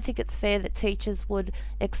don't think it's fair that teachers would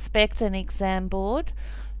expect an exam board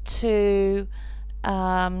to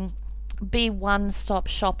be one-stop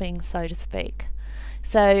shopping, so to speak.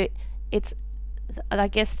 So I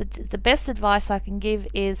guess the best advice I can give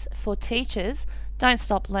is for teachers, don't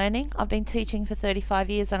stop learning. I've been teaching for 35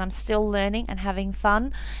 years and I'm still learning and having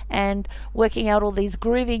fun and working out all these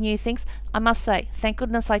groovy new things. I must say, thank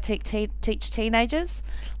goodness I teach teenagers,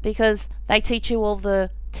 because they teach you all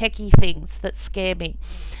the techie things that scare me.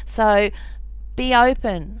 So be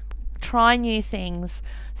open, try new things,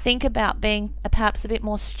 think about being perhaps a bit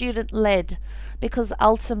more student-led, because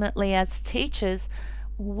ultimately as teachers,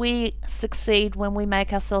 we succeed when we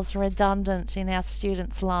make ourselves redundant in our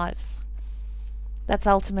students' lives. That's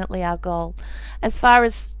ultimately our goal. As far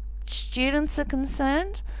as students are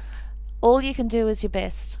concerned, all you can do is your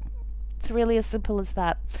best. It's really as simple as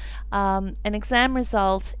that. An exam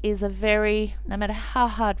result is a very, no matter how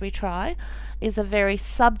hard we try, is a very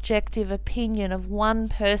subjective opinion of one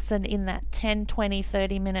person in that 10, 20,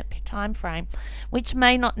 30-minute time frame, which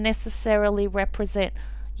may not necessarily represent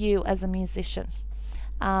you as a musician.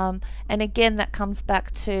 And again, that comes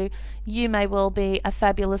back to, you may well be a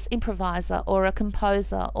fabulous improviser or a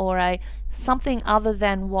composer or a something other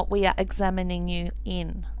than what we are examining you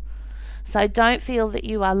in. So don't feel that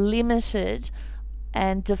you are limited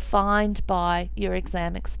and defined by your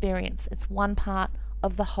exam experience. It's one part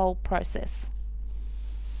of the whole process.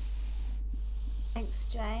 Thanks,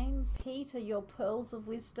 Jane. Peter, your pearls of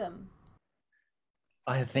wisdom.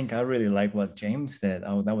 I think I really like what James said.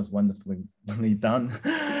 Oh, that was wonderfully done.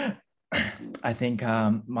 I think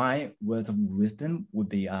my words of wisdom would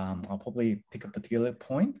be, I'll probably pick a particular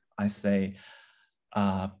point. I say,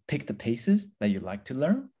 pick the pieces that you like to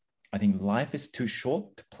learn. I think life is too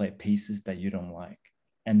short to play pieces that you don't like,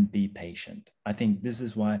 and be patient. I think this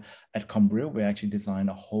is why at Cambria, we actually designed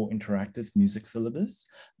a whole interactive music syllabus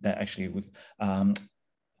that actually with,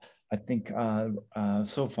 I think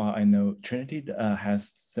so far I know Trinity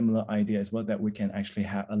has similar idea as well, that we can actually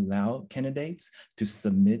allow candidates to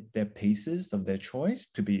submit their pieces of their choice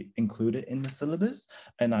to be included in the syllabus.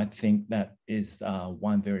 And I think that is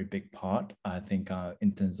one very big part, I think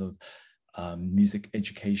in terms of music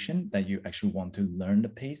education, that you actually want to learn the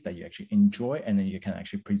piece that you actually enjoy, and then you can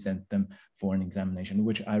actually present them for an examination,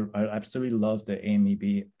 which I absolutely love the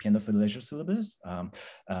AMEB Piano for Leisure syllabus.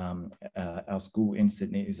 Our school in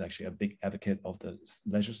Sydney is actually a big advocate of the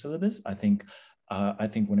leisure syllabus. I think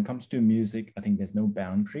when it comes to music, I think there's no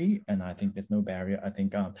boundary, and I think there's no barrier. I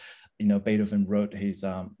think, Beethoven wrote his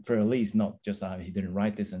for Elise, not just he didn't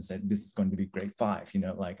write this and said this is going to be grade 5.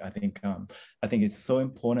 I think it's so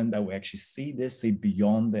important that we actually see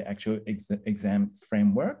beyond the actual examination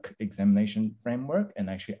framework, and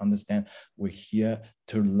actually understand we're here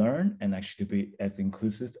to learn and actually to be as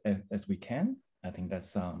inclusive as we can. I think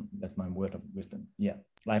that's my word of wisdom. Yeah,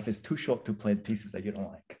 life is too short to play pieces that you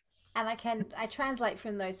don't like. And I translate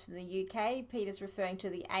from those from the UK. Peter's referring to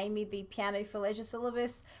the AMEB Piano for Leisure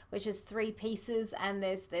syllabus, which is 3 pieces, and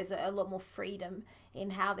there's a lot more freedom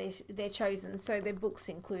in how they're chosen. So their books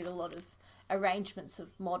include a lot of arrangements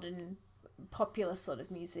of modern, popular sort of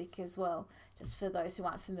music as well, just for those who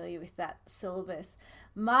aren't familiar with that syllabus.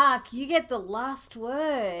 Mark, you get the last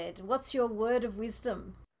word. What's your word of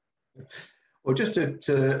wisdom? Well, just to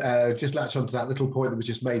just latch onto that little point that was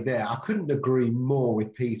just made there, I couldn't agree more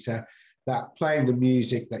with Peter that playing the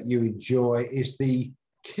music that you enjoy is the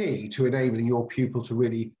key to enabling your pupil to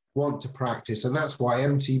really want to practice. And that's why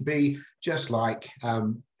MTB, just like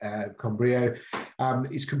Combrio,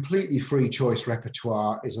 is completely free choice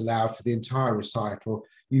repertoire is allowed for the entire recital.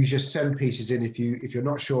 You just send pieces in if you're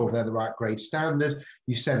not sure if they're the right grade standard,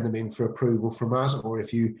 you send them in for approval from us, or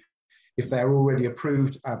if they're already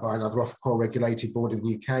approved by another Ofcom regulated board in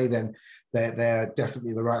the UK, then they're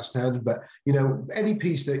definitely the right standard. But any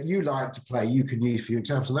piece that you like to play, you can use for your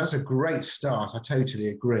exams, and that's a great start. I totally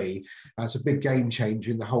agree. It's a big game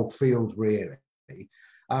changer in the whole field, really.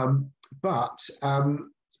 But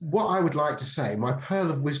what I would like to say, my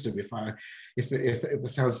pearl of wisdom, if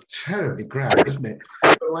it sounds terribly grand, doesn't it?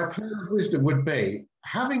 But my pearl of wisdom would be,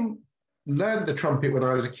 having learned the trumpet when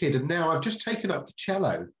I was a kid, and now I've just taken up the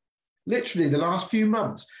cello. Literally the last few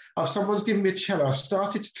months, someone's given me a cello. I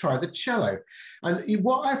started to try the cello. And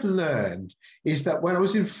what I've learned is that when I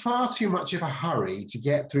was in far too much of a hurry to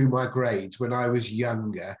get through my grades when I was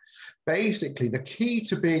younger, basically the key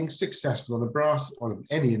to being successful on a brass, on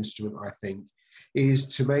any instrument, I think, is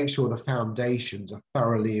to make sure the foundations are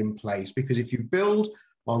thoroughly in place. Because if you build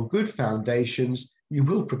on good foundations, you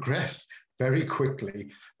will progress very quickly.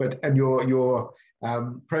 And your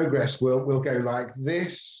progress will go like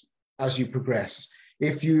this as you progress.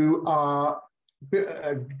 If you are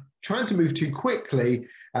trying to move too quickly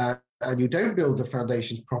and you don't build the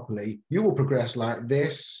foundations properly, you will progress like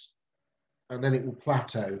this, and then it will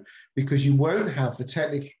plateau, because you won't have the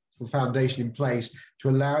technical foundation in place to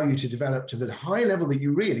allow you to develop to the high level that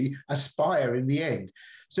you really aspire in the end.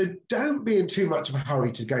 So don't be in too much of a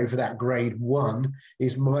hurry to go for that grade 1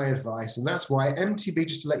 is my advice. And that's why MTB,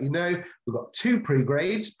 just to let you know, we've got 2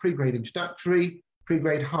 pre-grades, pre-grade introductory,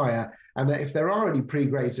 pre-grade higher. And if there are any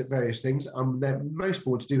pre-grades at various things, most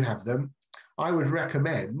boards do have them, I would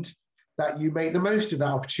recommend that you make the most of that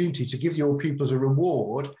opportunity to give your pupils a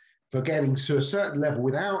reward for getting to a certain level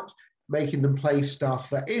without making them play stuff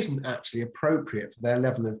that isn't actually appropriate for their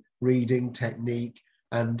level of reading, technique,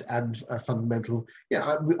 and fundamental.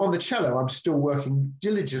 Yeah, on the cello, I'm still working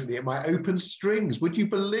diligently at my open strings. Would you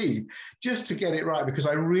believe? Just to get it right, because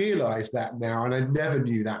I realise that now, and I never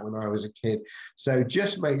knew that when I was a kid. So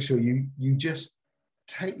just make sure you just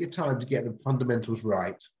take your time to get the fundamentals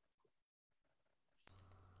right.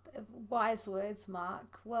 Wise words,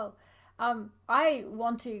 Mark. Well, I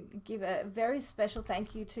want to give a very special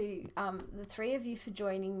thank you to the three of you for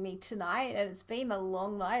joining me tonight. And it's been a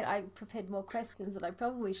long night. I prepared more questions than I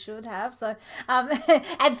probably should have. So,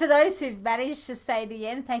 and for those who've managed to stay to the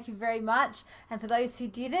end, thank you very much. And for those who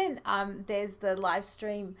didn't, there's the live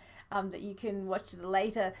stream that you can watch it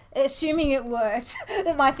later, assuming it worked.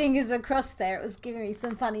 That my fingers are crossed there. It was giving me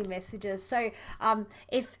some funny messages. So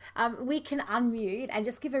if we can unmute and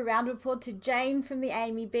just give a round of applause to Jane from the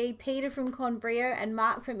AMEB, Peter from Conbrio, and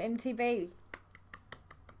Mark from MTB.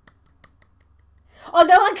 Oh,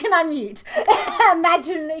 no one can unmute.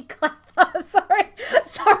 Imaginary clapper.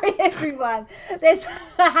 Sorry, everyone.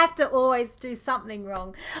 I have to always do something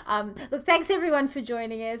wrong. Look, thanks everyone for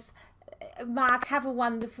joining us. Mark, have a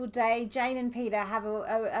wonderful day. Jane and Peter, have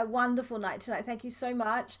a wonderful night tonight. Thank you so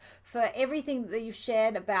much for everything that you've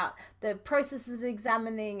shared about the processes of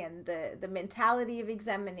examining and the mentality of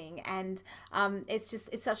examining. And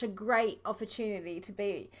it's such a great opportunity to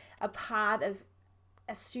be a part of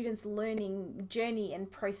a student's learning journey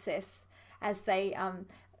and process as they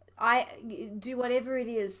I do whatever it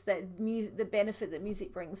is that the benefit that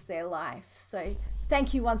music brings their life. So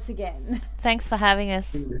thank you once again. Thanks for having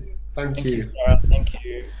us. Thank you. Sarah. Thank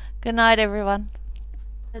you. Good night, everyone.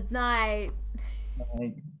 Good night.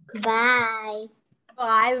 Bye. Bye.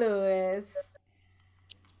 Bye, Lewis.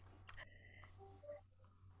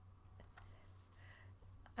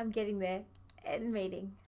 I'm getting there. End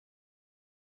meeting.